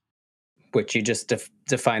disintegrates. Which you just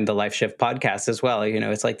defined the Life Shift podcast as well. You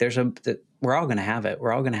know, it's like we're all going to have it.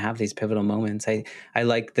 We're all going to have these pivotal moments. I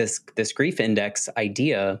like this grief index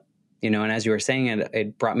idea, you know, and as you were saying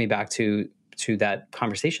it brought me back to that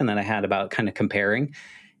conversation that I had about kind of comparing.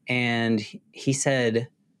 And he said,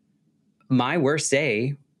 my worst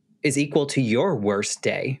day is equal to your worst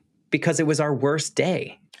day because it was our worst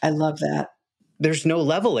day. I love that. There's no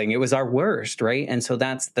leveling. It was our worst, right? And so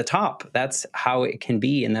that's the top. That's how it can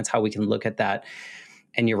be, and that's how we can look at that.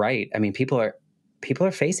 And you're right. I mean, people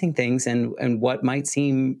are facing things, and what might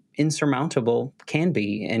seem insurmountable can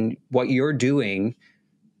be. And what you're doing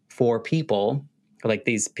for people, like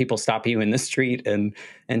these people stop you in the street and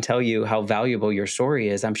tell you how valuable your story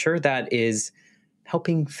is, I'm sure that is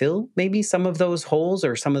helping fill maybe some of those holes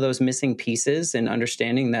or some of those missing pieces, and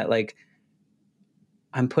understanding that, like,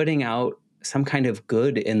 I'm putting out some kind of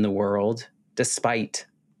good in the world despite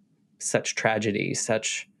such tragedy,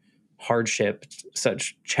 such hardship,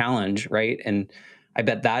 such challenge, right? And I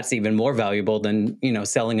bet that's even more valuable than, you know,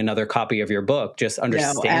 selling another copy of your book, just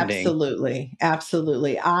understanding. No, absolutely.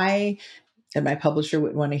 Absolutely. And my publisher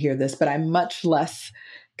wouldn't want to hear this, but I'm much less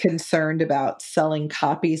concerned about selling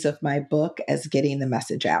copies of my book as getting the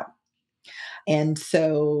message out. And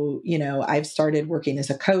so, I've started working as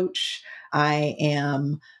a coach. I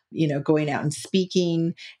am, going out and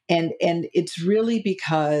speaking. And it's really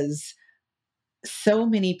because so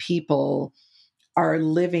many people are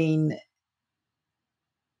living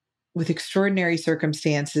with extraordinary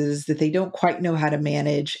circumstances that they don't quite know how to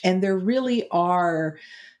manage. And there really are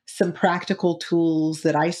some practical tools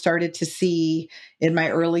that I started to see in my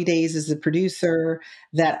early days as a producer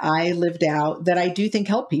that I lived out that I do think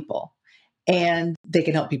help people. And they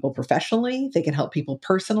can help people professionally, they can help people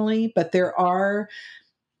personally, but there's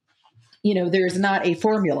not a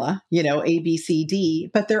formula, A, B, C, D,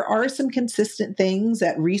 but there are some consistent things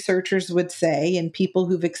that researchers would say and people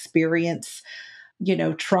who've experienced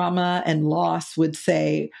trauma and loss would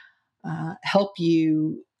say, help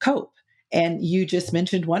you cope. And you just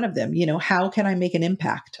mentioned one of them, how can I make an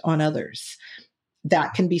impact on others?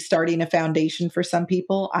 That can be starting a foundation for some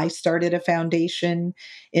people. I started a foundation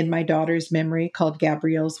in my daughter's memory called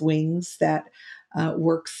Gabrielle's Wings that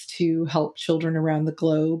works to help children around the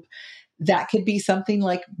globe. That could be something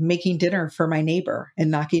like making dinner for my neighbor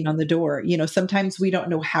and knocking on the door. Sometimes we don't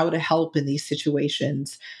know how to help in these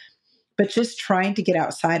situations, but just trying to get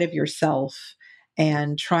outside of yourself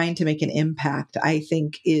and trying to make an impact, I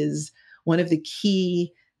think, is one of the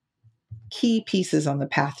key pieces on the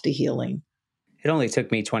path to healing. It only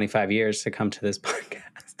took me 25 years to come to this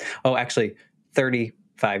podcast. Oh, actually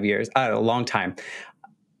 35 years, a long time.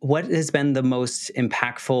 What has been the most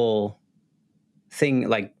impactful thing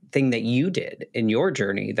that you did in your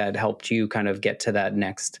journey that helped you kind of get to that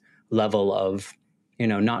next level of,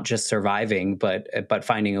 not just surviving, but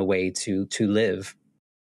finding a way to live?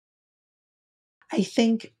 I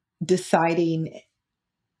think deciding,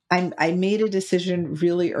 I made a decision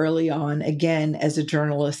really early on, again, as a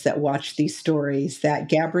journalist that watched these stories, that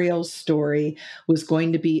Gabrielle's story was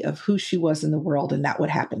going to be of who she was in the world and not what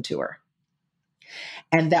happened to her.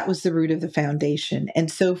 And that was the root of the foundation.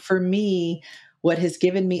 And so for me, what has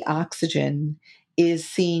given me oxygen is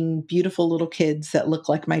seeing beautiful little kids that look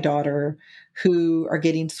like my daughter who are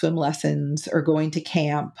getting swim lessons or going to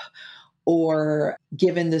camp or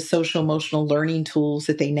given the social emotional learning tools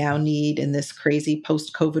that they now need in this crazy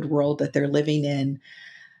post-COVID world that they're living in,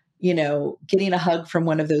 getting a hug from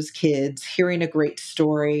one of those kids, hearing a great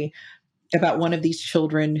story about one of these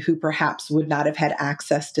children who perhaps would not have had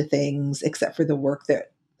access to things except for the work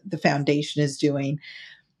that the foundation is doing.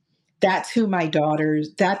 That's my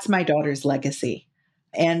daughter's legacy.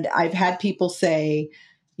 And I've had people say,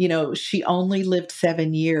 she only lived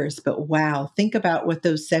 7 years, but wow, think about what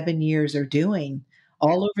those 7 years are doing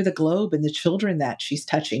all over the globe and the children that she's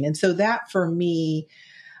touching. And so that for me,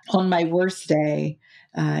 on my worst day,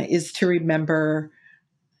 is to remember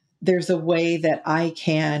there's a way that I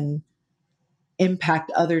can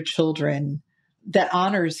impact other children that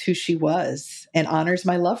honors who she was and honors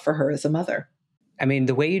my love for her as a mother. I mean,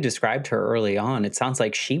 the way you described her early on, it sounds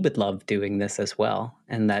like she would love doing this as well.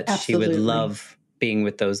 And that Absolutely. She would love being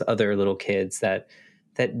with those other little kids that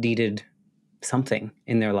needed something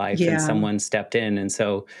in their life and someone stepped in. And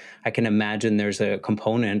so I can imagine there's a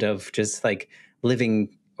component of just like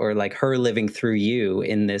living or like her living through you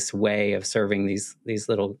in this way of serving these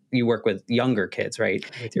little, you work with younger kids, right?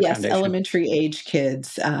 With your foundation. Elementary age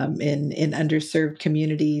kids in underserved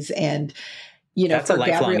communities. And, that's for a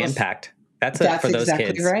lifelong Gabrielle's impact. That's for those exactly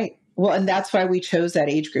kids. Right. Well, and that's why we chose that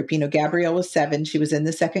age group. Gabrielle was 7. She was in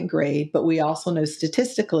the 2nd grade, but we also know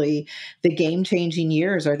statistically the game-changing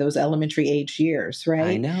years are those elementary age years, right?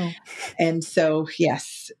 I know. And so,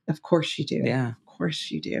 yes, of course you do. Yeah. Of course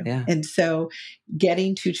you do. Yeah. And so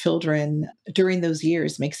getting to children during those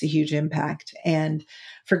years makes a huge impact. And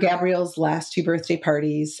for Gabrielle's last 2 birthday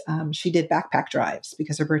parties, she did backpack drives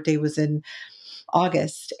because her birthday was in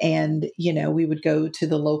August. And, we would go to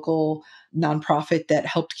the local nonprofit that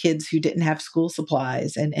helped kids who didn't have school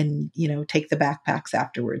supplies and take the backpacks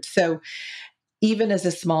afterwards. So even as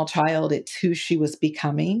a small child, it's who she was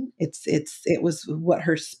becoming. It was what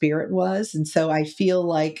her spirit was. And so I feel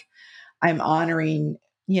like I'm honoring,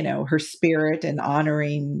 her spirit and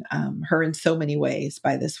honoring her in so many ways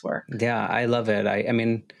by this work. Yeah, I love it. I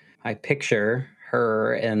mean, I picture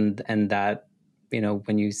her and that,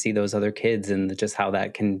 when you see those other kids and just how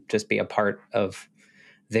that can just be a part of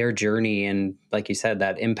their journey. And like you said,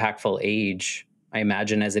 that impactful age, I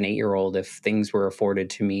imagine as an 8-year-old, if things were afforded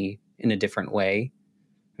to me in a different way,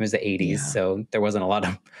 it was the 80s. Yeah. So there wasn't a lot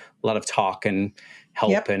of talk and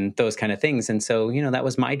help and those kind of things. And so, that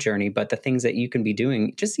was my journey. But the things that you can be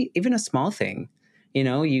doing, just even a small thing,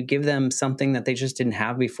 you give them something that they just didn't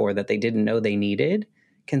have before that they didn't know they needed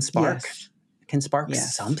can spark. Yes. Can spark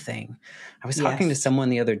something. I was talking to someone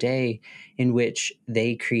the other day in which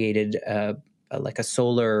they created like a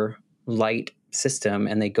solar light system,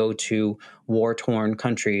 and they go to war-torn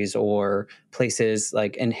countries or places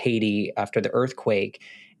like in Haiti after the earthquake,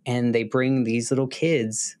 and they bring these little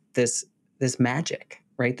kids this magic,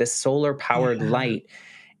 right? This solar powered Yeah, light.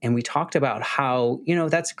 And we talked about how,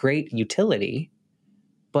 that's great utility,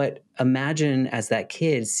 but imagine as that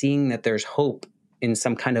kid seeing that there's hope in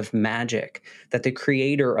some kind of magic, that the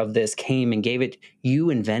creator of this came and gave it, you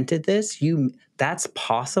invented this, that's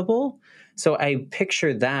possible. So I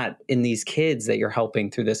picture that in these kids that you're helping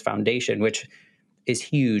through this foundation, which is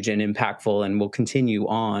huge and impactful and will continue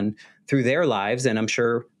on through their lives. And I'm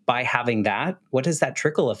sure by having that, what does that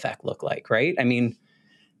trickle effect look like, right? I mean,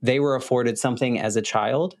 they were afforded something as a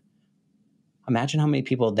child. Imagine how many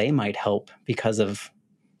people they might help because of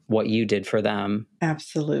what you did for them.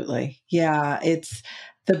 absolutely. Yeah, it's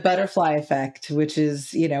the butterfly effect, which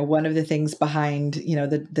is, one of the things behind,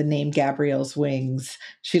 the name Gabrielle's Wings.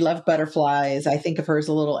 She loved butterflies. I think of her as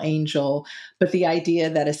a little angel, but the idea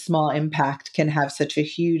that a small impact can have such a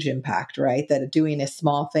huge impact, right? That doing a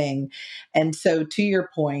small thing. And so to your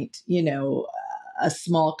point, a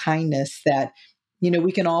small kindness that,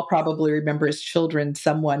 we can all probably remember as children,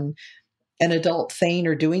 an adult saying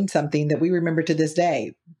or doing something that we remember to this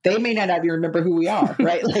day. They may not even remember who we are,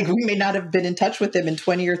 right? Like we may not have been in touch with them in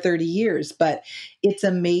 20 or 30 years, but it's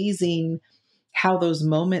amazing how those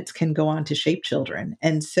moments can go on to shape children.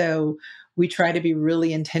 And so we try to be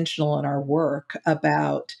really intentional in our work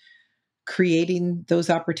about creating those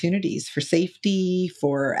opportunities for safety,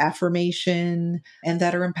 for affirmation, and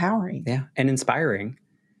that are empowering. Yeah. And inspiring.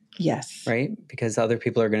 Yes. Right? Because other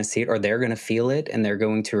people are going to see it, or they're going to feel it, and they're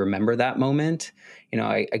going to remember that moment.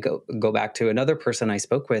 I go back to another person I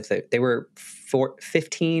spoke with. They were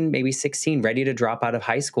 15, maybe 16, ready to drop out of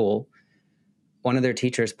high school. One of their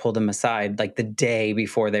teachers pulled them aside like the day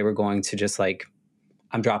before they were going to just like,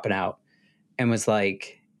 I'm dropping out, and was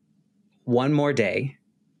like, one more day.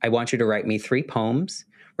 I want you to write me 3 poems.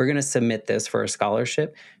 We're going to submit this for a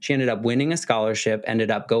scholarship. She ended up winning a scholarship, ended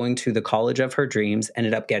up going to the college of her dreams,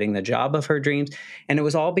 ended up getting the job of her dreams. And it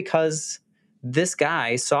was all because this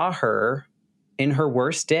guy saw her in her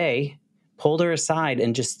worst day, pulled her aside,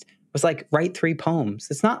 and just was like, write 3 poems.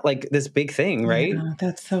 It's not like this big thing, right? Yeah,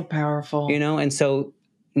 that's so powerful. And so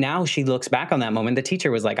now she looks back on that moment. The teacher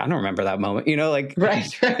was like, I don't remember that moment,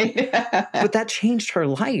 Right. but that changed her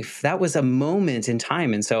life. That was a moment in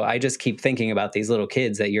time. And so I just keep thinking about these little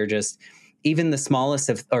kids that you're just, even the smallest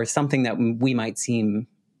of, or something that we might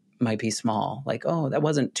be small, like, oh, that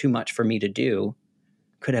wasn't too much for me to do,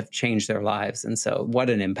 could have changed their lives. And so what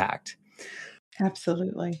an impact.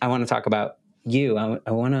 Absolutely. I want to talk about you. I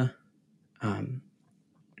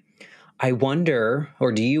wonder,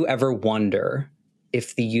 or do you ever wonder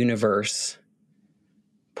if the universe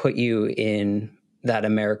put you in that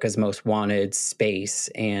America's Most Wanted space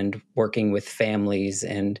and working with families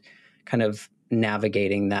and kind of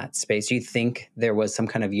navigating that space? Do you think there was some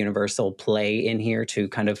kind of universal play in here to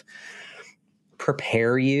kind of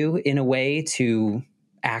prepare you in a way to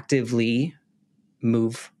actively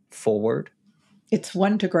move forward? It's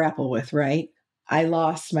one to grapple with, right? I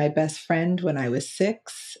lost my best friend when I was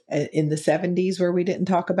 6 in the 70s, where we didn't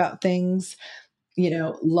talk about things.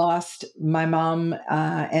 Lost my mom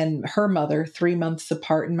and her mother 3 months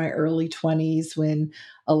apart in my early 20s, when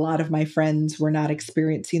a lot of my friends were not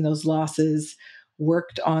experiencing those losses,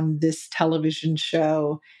 worked on this television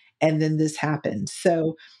show, and then this happened.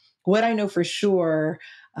 So what I know for sure,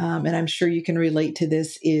 and I'm sure you can relate to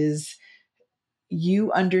this, is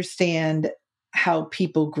you understand how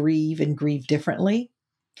people grieve and grieve differently.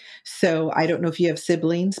 So I don't know if you have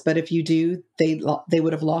siblings, but if you do, they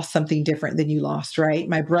would have lost something different than you lost, right?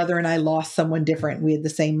 My brother and I lost someone different. We had the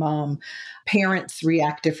same mom. Parents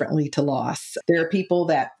react differently to loss. There are people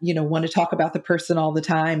that, want to talk about the person all the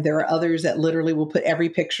time. There are others that literally will put every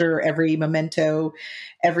picture, every memento,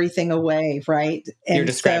 everything away, right? And you're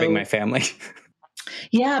describing my family.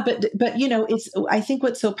 Yeah, but it's, I think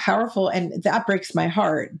what's so powerful, and that breaks my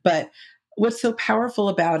heart, but what's so powerful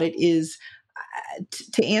about it is,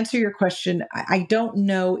 to answer your question, I don't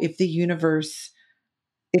know if the universe,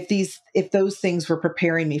 if those things were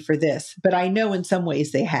preparing me for this, but I know in some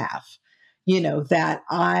ways they have, that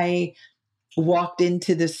I walked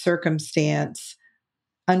into this circumstance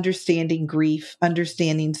understanding grief,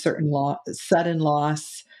 understanding sudden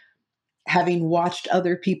loss, having watched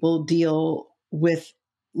other people deal with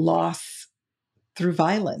loss through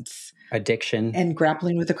violence, Addiction, and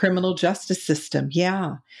grappling with the criminal justice system.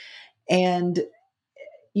 Yeah. And,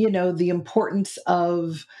 the importance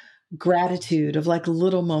of gratitude, of like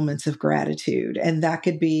little moments of gratitude. And that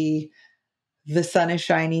could be the sun is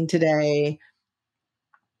shining today.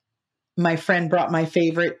 my friend brought my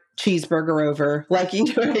favorite cheeseburger over. Like, you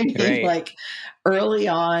know what I mean? Right. Like early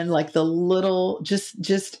on, like the little,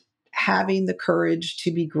 just having the courage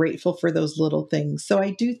to be grateful for those little things. So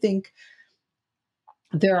I do think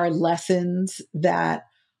there are lessons that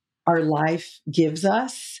our life gives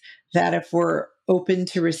us that if we're open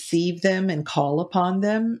to receive them and call upon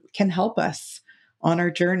them can help us on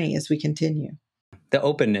our journey as we continue. The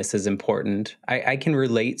openness is important. I can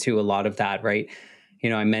relate to a lot of that, right?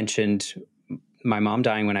 I mentioned my mom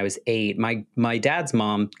dying when I was 8. My dad's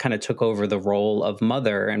mom kind of took over the role of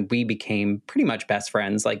mother, and we became pretty much best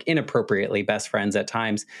friends, like inappropriately best friends at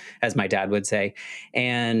times, as my dad would say.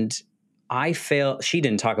 And she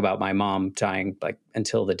didn't talk about my mom dying like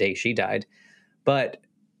until the day she died. But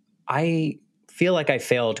I feel like I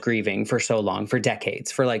failed grieving for so long, for decades,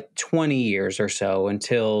 for like 20 years or so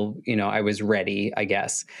until, I was ready, I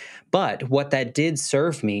guess. But what that did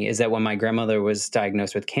serve me is that when my grandmother was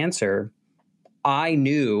diagnosed with cancer, I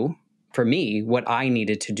knew for me what I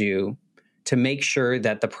needed to do to make sure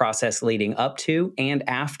that the process leading up to and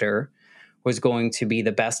after was going to be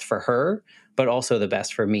the best for her, but also the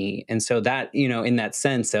best for me. And so that, in that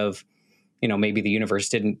sense of, maybe the universe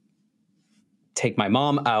didn't take my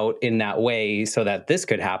mom out in that way so that this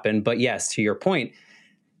could happen. But yes, to your point,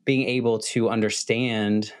 being able to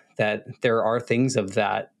understand that there are things of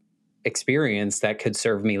that experience that could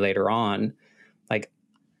serve me later on. Like,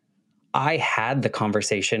 I had the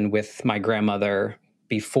conversation with my grandmother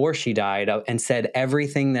before she died and said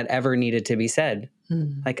everything that ever needed to be said.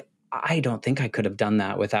 Like, I don't think I could have done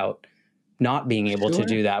that without not being able to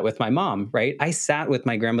do that with my mom, right? I sat with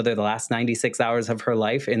my grandmother the last 96 hours of her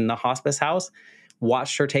life in the hospice house,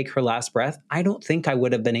 watched her take her last breath. I don't think I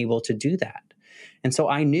would have been able to do that. And so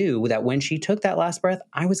I knew that when she took that last breath,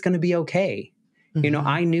 I was going to be okay.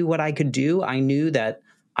 I knew what I could do. I knew that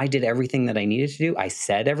I did everything that I needed to do. I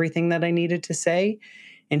said everything that I needed to say.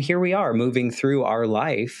 And here we are moving through our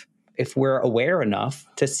life if we're aware enough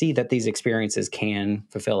to see that these experiences can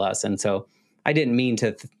fulfill us. And so I didn't mean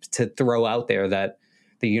to throw out there that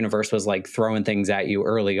the universe was like throwing things at you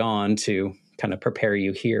early on to kind of prepare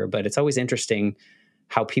you here. But it's always interesting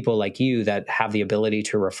how people like you that have the ability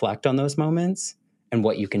to reflect on those moments and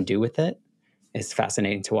what you can do with it is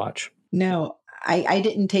fascinating to watch. No, I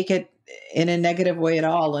didn't take it in a negative way at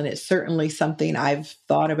all. And it's certainly something I've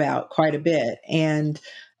thought about quite a bit. And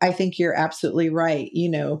I think you're absolutely right.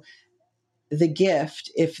 The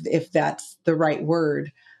gift, if that's the right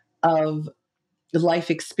word, of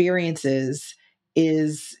life experiences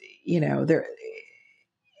is, there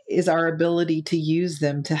is our ability to use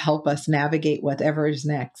them to help us navigate whatever is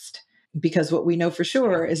next. Because what we know for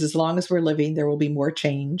sure is as long as we're living, there will be more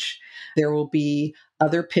change. There will be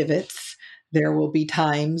other pivots. There will be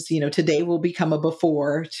times, today will become a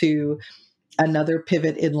before to another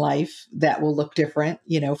pivot in life that will look different,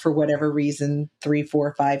 for whatever reason, 3,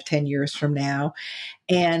 4, 5, 10 years from now.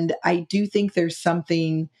 And I do think there's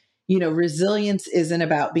something, resilience isn't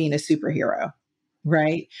about being a superhero,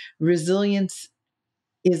 right? Resilience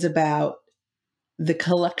is about the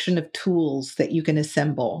collection of tools that you can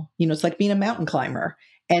assemble. It's like being a mountain climber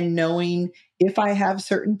and knowing if I have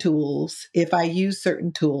certain tools, if I use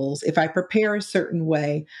certain tools, if I prepare a certain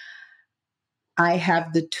way, I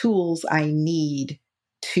have the tools I need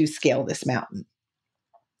to scale this mountain.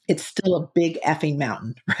 It's still a big effing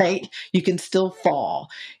mountain, right? You can still fall.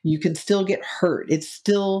 You can still get hurt. It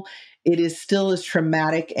is still as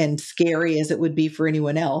traumatic and scary as it would be for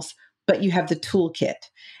anyone else, but you have the toolkit.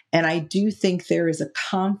 And I do think there is a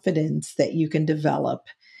confidence that you can develop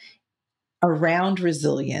around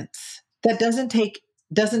resilience that doesn't take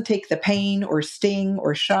the pain or sting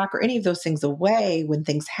or shock or any of those things away when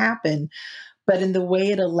things happen, but in the way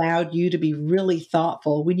it allowed you to be really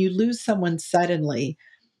thoughtful. When you lose someone suddenly,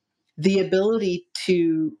 the ability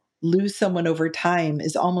to lose someone over time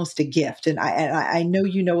is almost a gift. And I know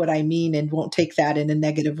you know what I mean and won't take that in a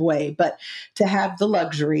negative way, but to have the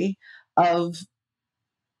luxury of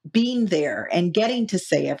being there and getting to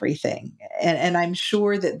say everything. And I'm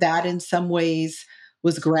sure that in some ways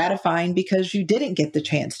was gratifying because you didn't get the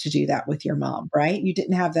chance to do that with your mom, right? You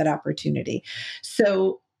didn't have that opportunity.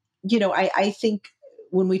 So, I think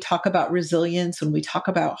when we talk about resilience, when we talk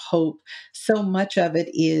about hope, so much of it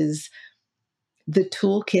is the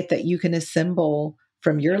toolkit that you can assemble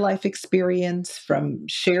from your life experience, from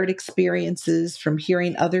shared experiences, from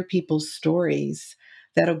hearing other people's stories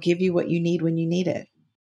that'll give you what you need when you need it.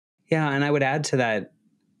 Yeah. And I would add to that,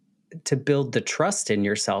 to build the trust in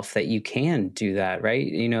yourself that you can do that,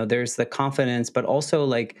 right? There's the confidence, but also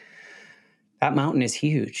like that mountain is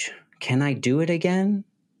huge. Can I do it again?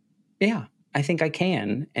 Yeah, I think I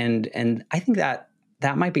can. And I think that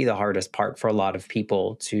that might be the hardest part for a lot of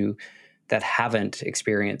people that haven't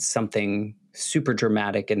experienced something super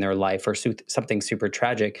dramatic in their life or something super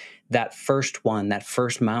tragic. That first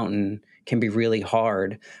mountain can be really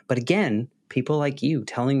hard. But again, people like you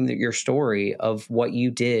telling your story of what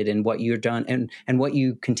you did and what you've done and what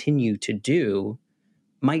you continue to do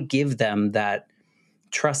might give them that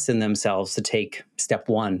trust in themselves to take step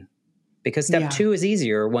one, because step two is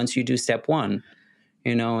easier once you do step one,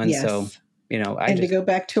 and so, Yes. To go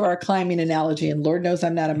back to our climbing analogy, and Lord knows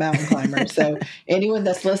I'm not a mountain climber. So anyone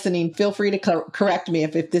that's listening, feel free to correct me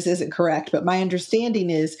if this isn't correct. But my understanding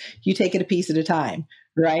is you take it a piece at a time,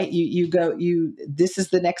 right? This is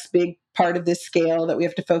the next big part of this scale that we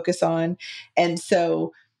have to focus on. And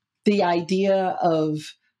so the idea of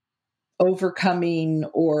overcoming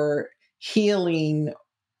or healing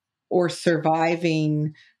or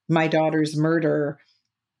surviving my daughter's murder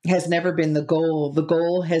has never been the goal. The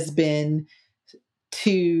goal has been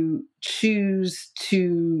to choose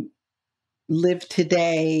to live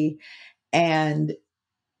today and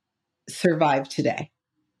survive today.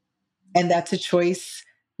 And that's a choice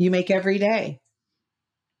you make every day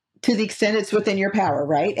to the extent it's within your power,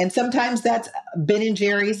 right? And sometimes that's Ben and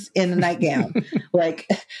Jerry's in a nightgown. Like,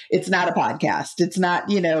 it's not a podcast. It's not,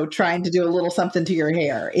 trying to do a little something to your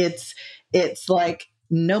hair. It's like,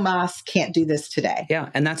 no mas, can't do this today. Yeah.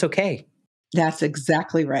 And that's okay. That's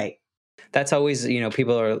exactly right. That's always,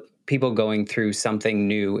 people going through something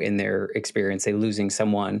new in their experience, they losing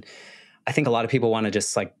someone. I think a lot of people want to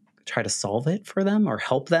just like try to solve it for them or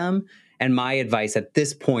help them. And my advice at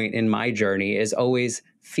this point in my journey is always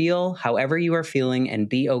feel however you are feeling and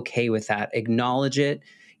be okay with that. Acknowledge it.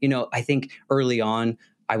 I think early on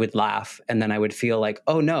I would laugh and then I would feel like,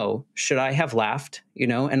 oh no, should I have laughed?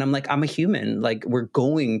 And I'm like, I'm a human. Like, we're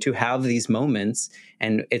going to have these moments,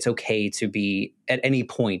 and it's okay to be at any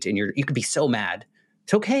point you could be so mad.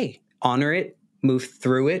 It's okay. Honor it, move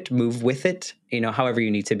through it, move with it, however you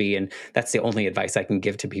need to be. And that's the only advice I can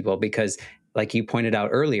give to people, because like you pointed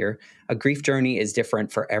out earlier, a grief journey is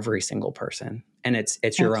different for every single person, and it's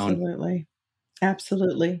your own. Absolutely.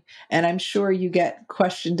 Absolutely. And I'm sure you get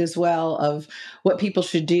questioned as well of what people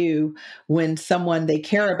should do when someone they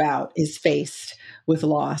care about is faced with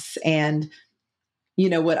loss. And,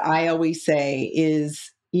 what I always say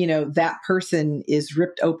is, that person is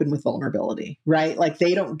ripped open with vulnerability, right? Like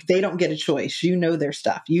they don't get a choice. Their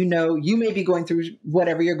stuff, you may be going through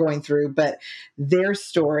whatever you're going through, but their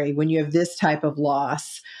story, when you have this type of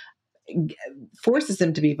loss, forces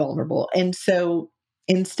them to be vulnerable. And so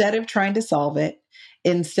instead of trying to solve it,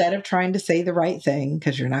 instead of trying to say the right thing,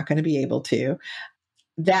 because you're not going to be able to,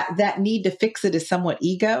 that need to fix it is somewhat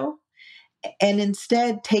ego. And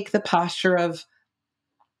instead take the posture of,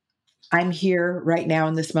 I'm here right now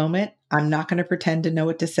in this moment. I'm not going to pretend to know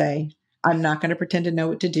what to say. I'm not going to pretend to know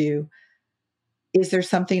what to do. Is there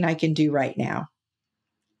something I can do right now?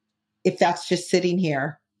 If that's just sitting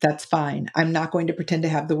here, that's fine. I'm not going to pretend to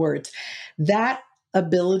have the words. That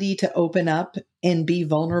ability to open up and be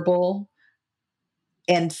vulnerable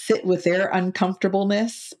and sit with their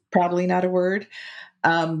uncomfortableness, probably not a word.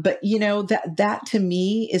 But that to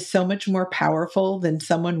me is so much more powerful than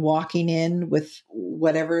someone walking in with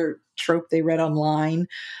whatever trope they read online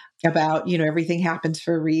about, everything happens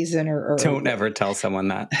for a reason or don't ever tell someone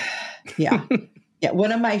that. Yeah. Yeah.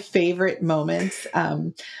 One of my favorite moments,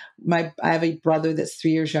 I have a brother that's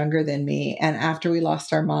 3 years younger than me. And after we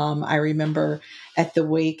lost our mom, I remember at the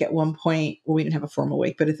wake at one point, well, we didn't have a formal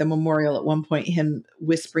wake, but at the memorial at one point, him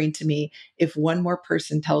whispering to me, if one more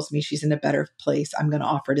person tells me she's in a better place, I'm going to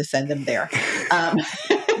offer to send them there.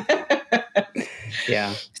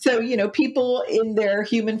 Yeah. So, people in their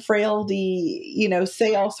human frailty,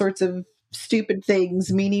 say all sorts of stupid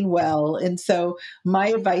things, meaning well. And so my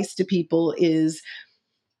advice to people is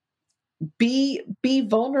be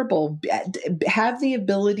vulnerable, have the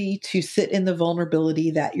ability to sit in the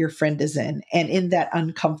vulnerability that your friend is in and in that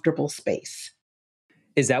uncomfortable space.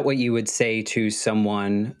 Is that what you would say to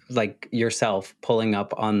someone like yourself pulling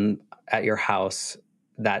up at your house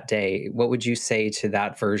that day? What would you say to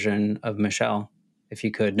that version of Michelle, if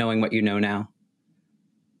you could, knowing what you know now?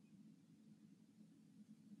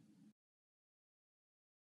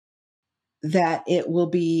 That it will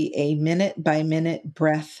be a minute by minute,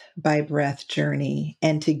 breath by breath journey,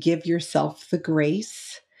 and to give yourself the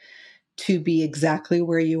grace to be exactly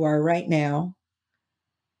where you are right now,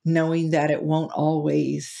 knowing that it won't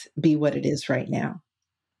always be what it is right now.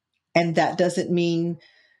 And that doesn't mean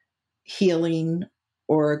healing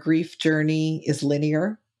or a grief journey is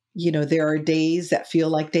linear. There are days that feel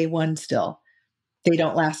like day one still. They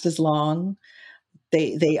don't last as long.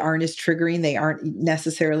 They aren't as triggering. They aren't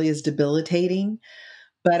necessarily as debilitating.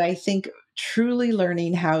 But I think truly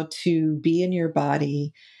learning how to be in your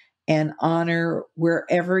body and honor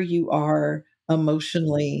wherever you are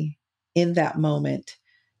emotionally in that moment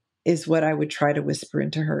is what I would try to whisper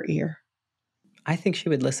into her ear. I think she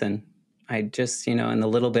would listen. I just, in the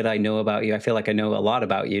little bit I know about you, I feel like I know a lot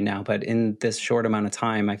about you now, but in this short amount of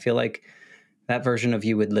time, I feel like that version of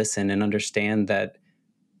you would listen and understand that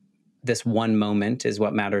this one moment is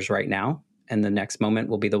what matters right now, and the next moment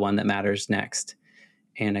will be the one that matters next.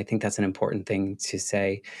 And I think that's an important thing to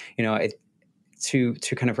say.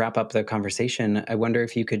 To kind of wrap up the conversation, I wonder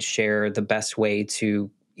if you could share the best way to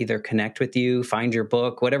either connect with you, find your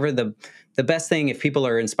book, whatever the best thing, if people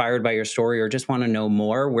are inspired by your story or just want to know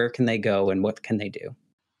more, where can they go and what can they do?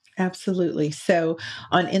 Absolutely. So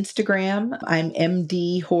on Instagram, I'm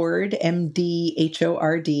MD Hord,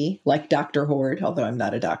 MDHORD, like Dr. Hord, although I'm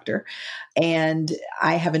not a doctor. And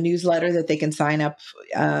I have a newsletter that they can sign up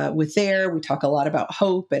with there. We talk a lot about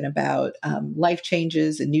hope and about life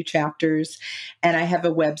changes and new chapters. And I have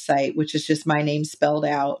a website, which is just my name spelled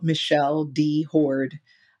out,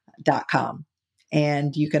 MichelleDHord.com.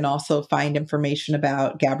 And you can also find information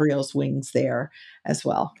about Gabrielle's Wings there as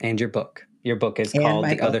well. And your book. Your book is And called my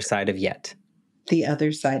The book. Other Side of Yet. The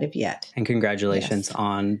Other Side of Yet. And congratulations Yes.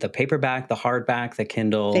 on the paperback, the hardback, the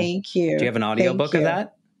Kindle. Thank you. Do you have an audiobook of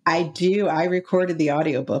that? I do. I recorded the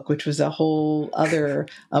audiobook, which was a whole other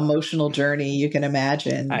emotional journey you can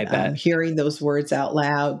imagine. I bet. Hearing those words out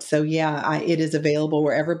loud. So yeah, it is available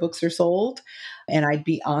wherever books are sold. And I'd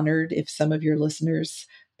be honored if some of your listeners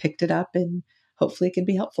picked it up, and hopefully it can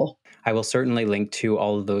be helpful. I will certainly link to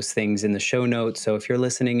all of those things in the show notes. So if you're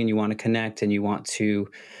listening and you want to connect and you want to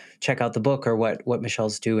check out the book or what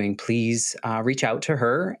Michelle's doing, please reach out to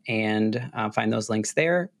her and find those links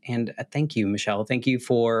there. And thank you, Michelle. Thank you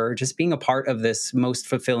for just being a part of this most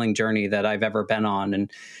fulfilling journey that I've ever been on,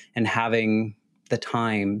 and having the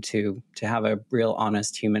time to have a real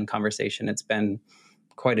honest human conversation. It's been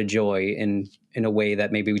quite a joy in a way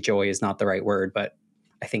that maybe joy is not the right word, but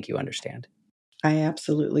I think you understand. I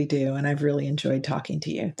absolutely do. And I've really enjoyed talking to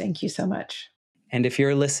you. Thank you so much. And if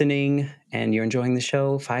you're listening and you're enjoying the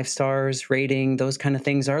show, 5 stars, rating, those kind of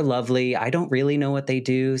things are lovely. I don't really know what they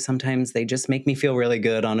do. Sometimes they just make me feel really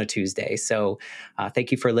good on a Tuesday. So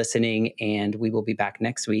thank you for listening, and we will be back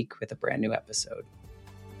next week with a brand new episode.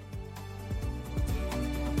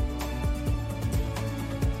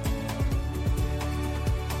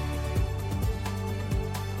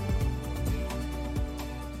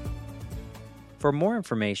 For more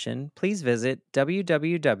information, please visit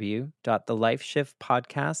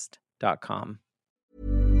www.thelifeshiftpodcast.com.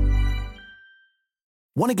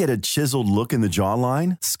 Want to get a chiseled look in the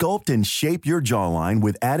jawline? Sculpt and shape your jawline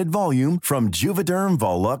with added volume from Juvederm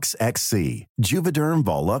Volux XC. Juvederm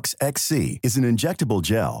Volux XC is an injectable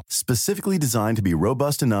gel specifically designed to be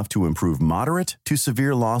robust enough to improve moderate to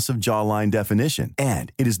severe loss of jawline definition.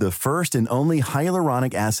 And it is the first and only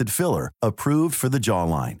hyaluronic acid filler approved for the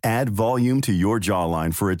jawline. Add volume to your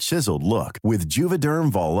jawline for a chiseled look with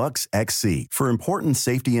Juvederm Volux XC. For important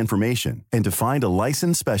safety information and to find a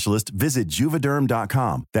licensed specialist, visit juvederm.com.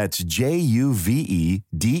 That's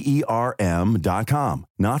JUVEDERM.com.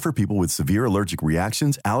 Not for people with severe allergic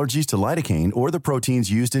reactions, allergies to lidocaine, or the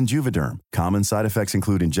proteins used in Juvederm. Common side effects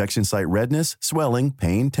include injection site redness, swelling,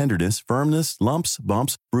 pain, tenderness, firmness, lumps,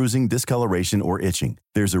 bumps, bruising, discoloration, or itching.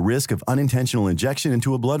 There's a risk of unintentional injection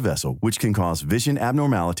into a blood vessel, which can cause vision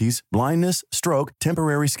abnormalities, blindness, stroke,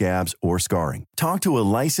 temporary scabs, or scarring. Talk to a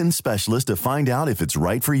licensed specialist to find out if it's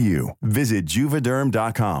right for you. Visit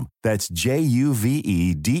Juvederm.com. That's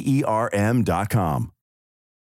JUVEDERM.com.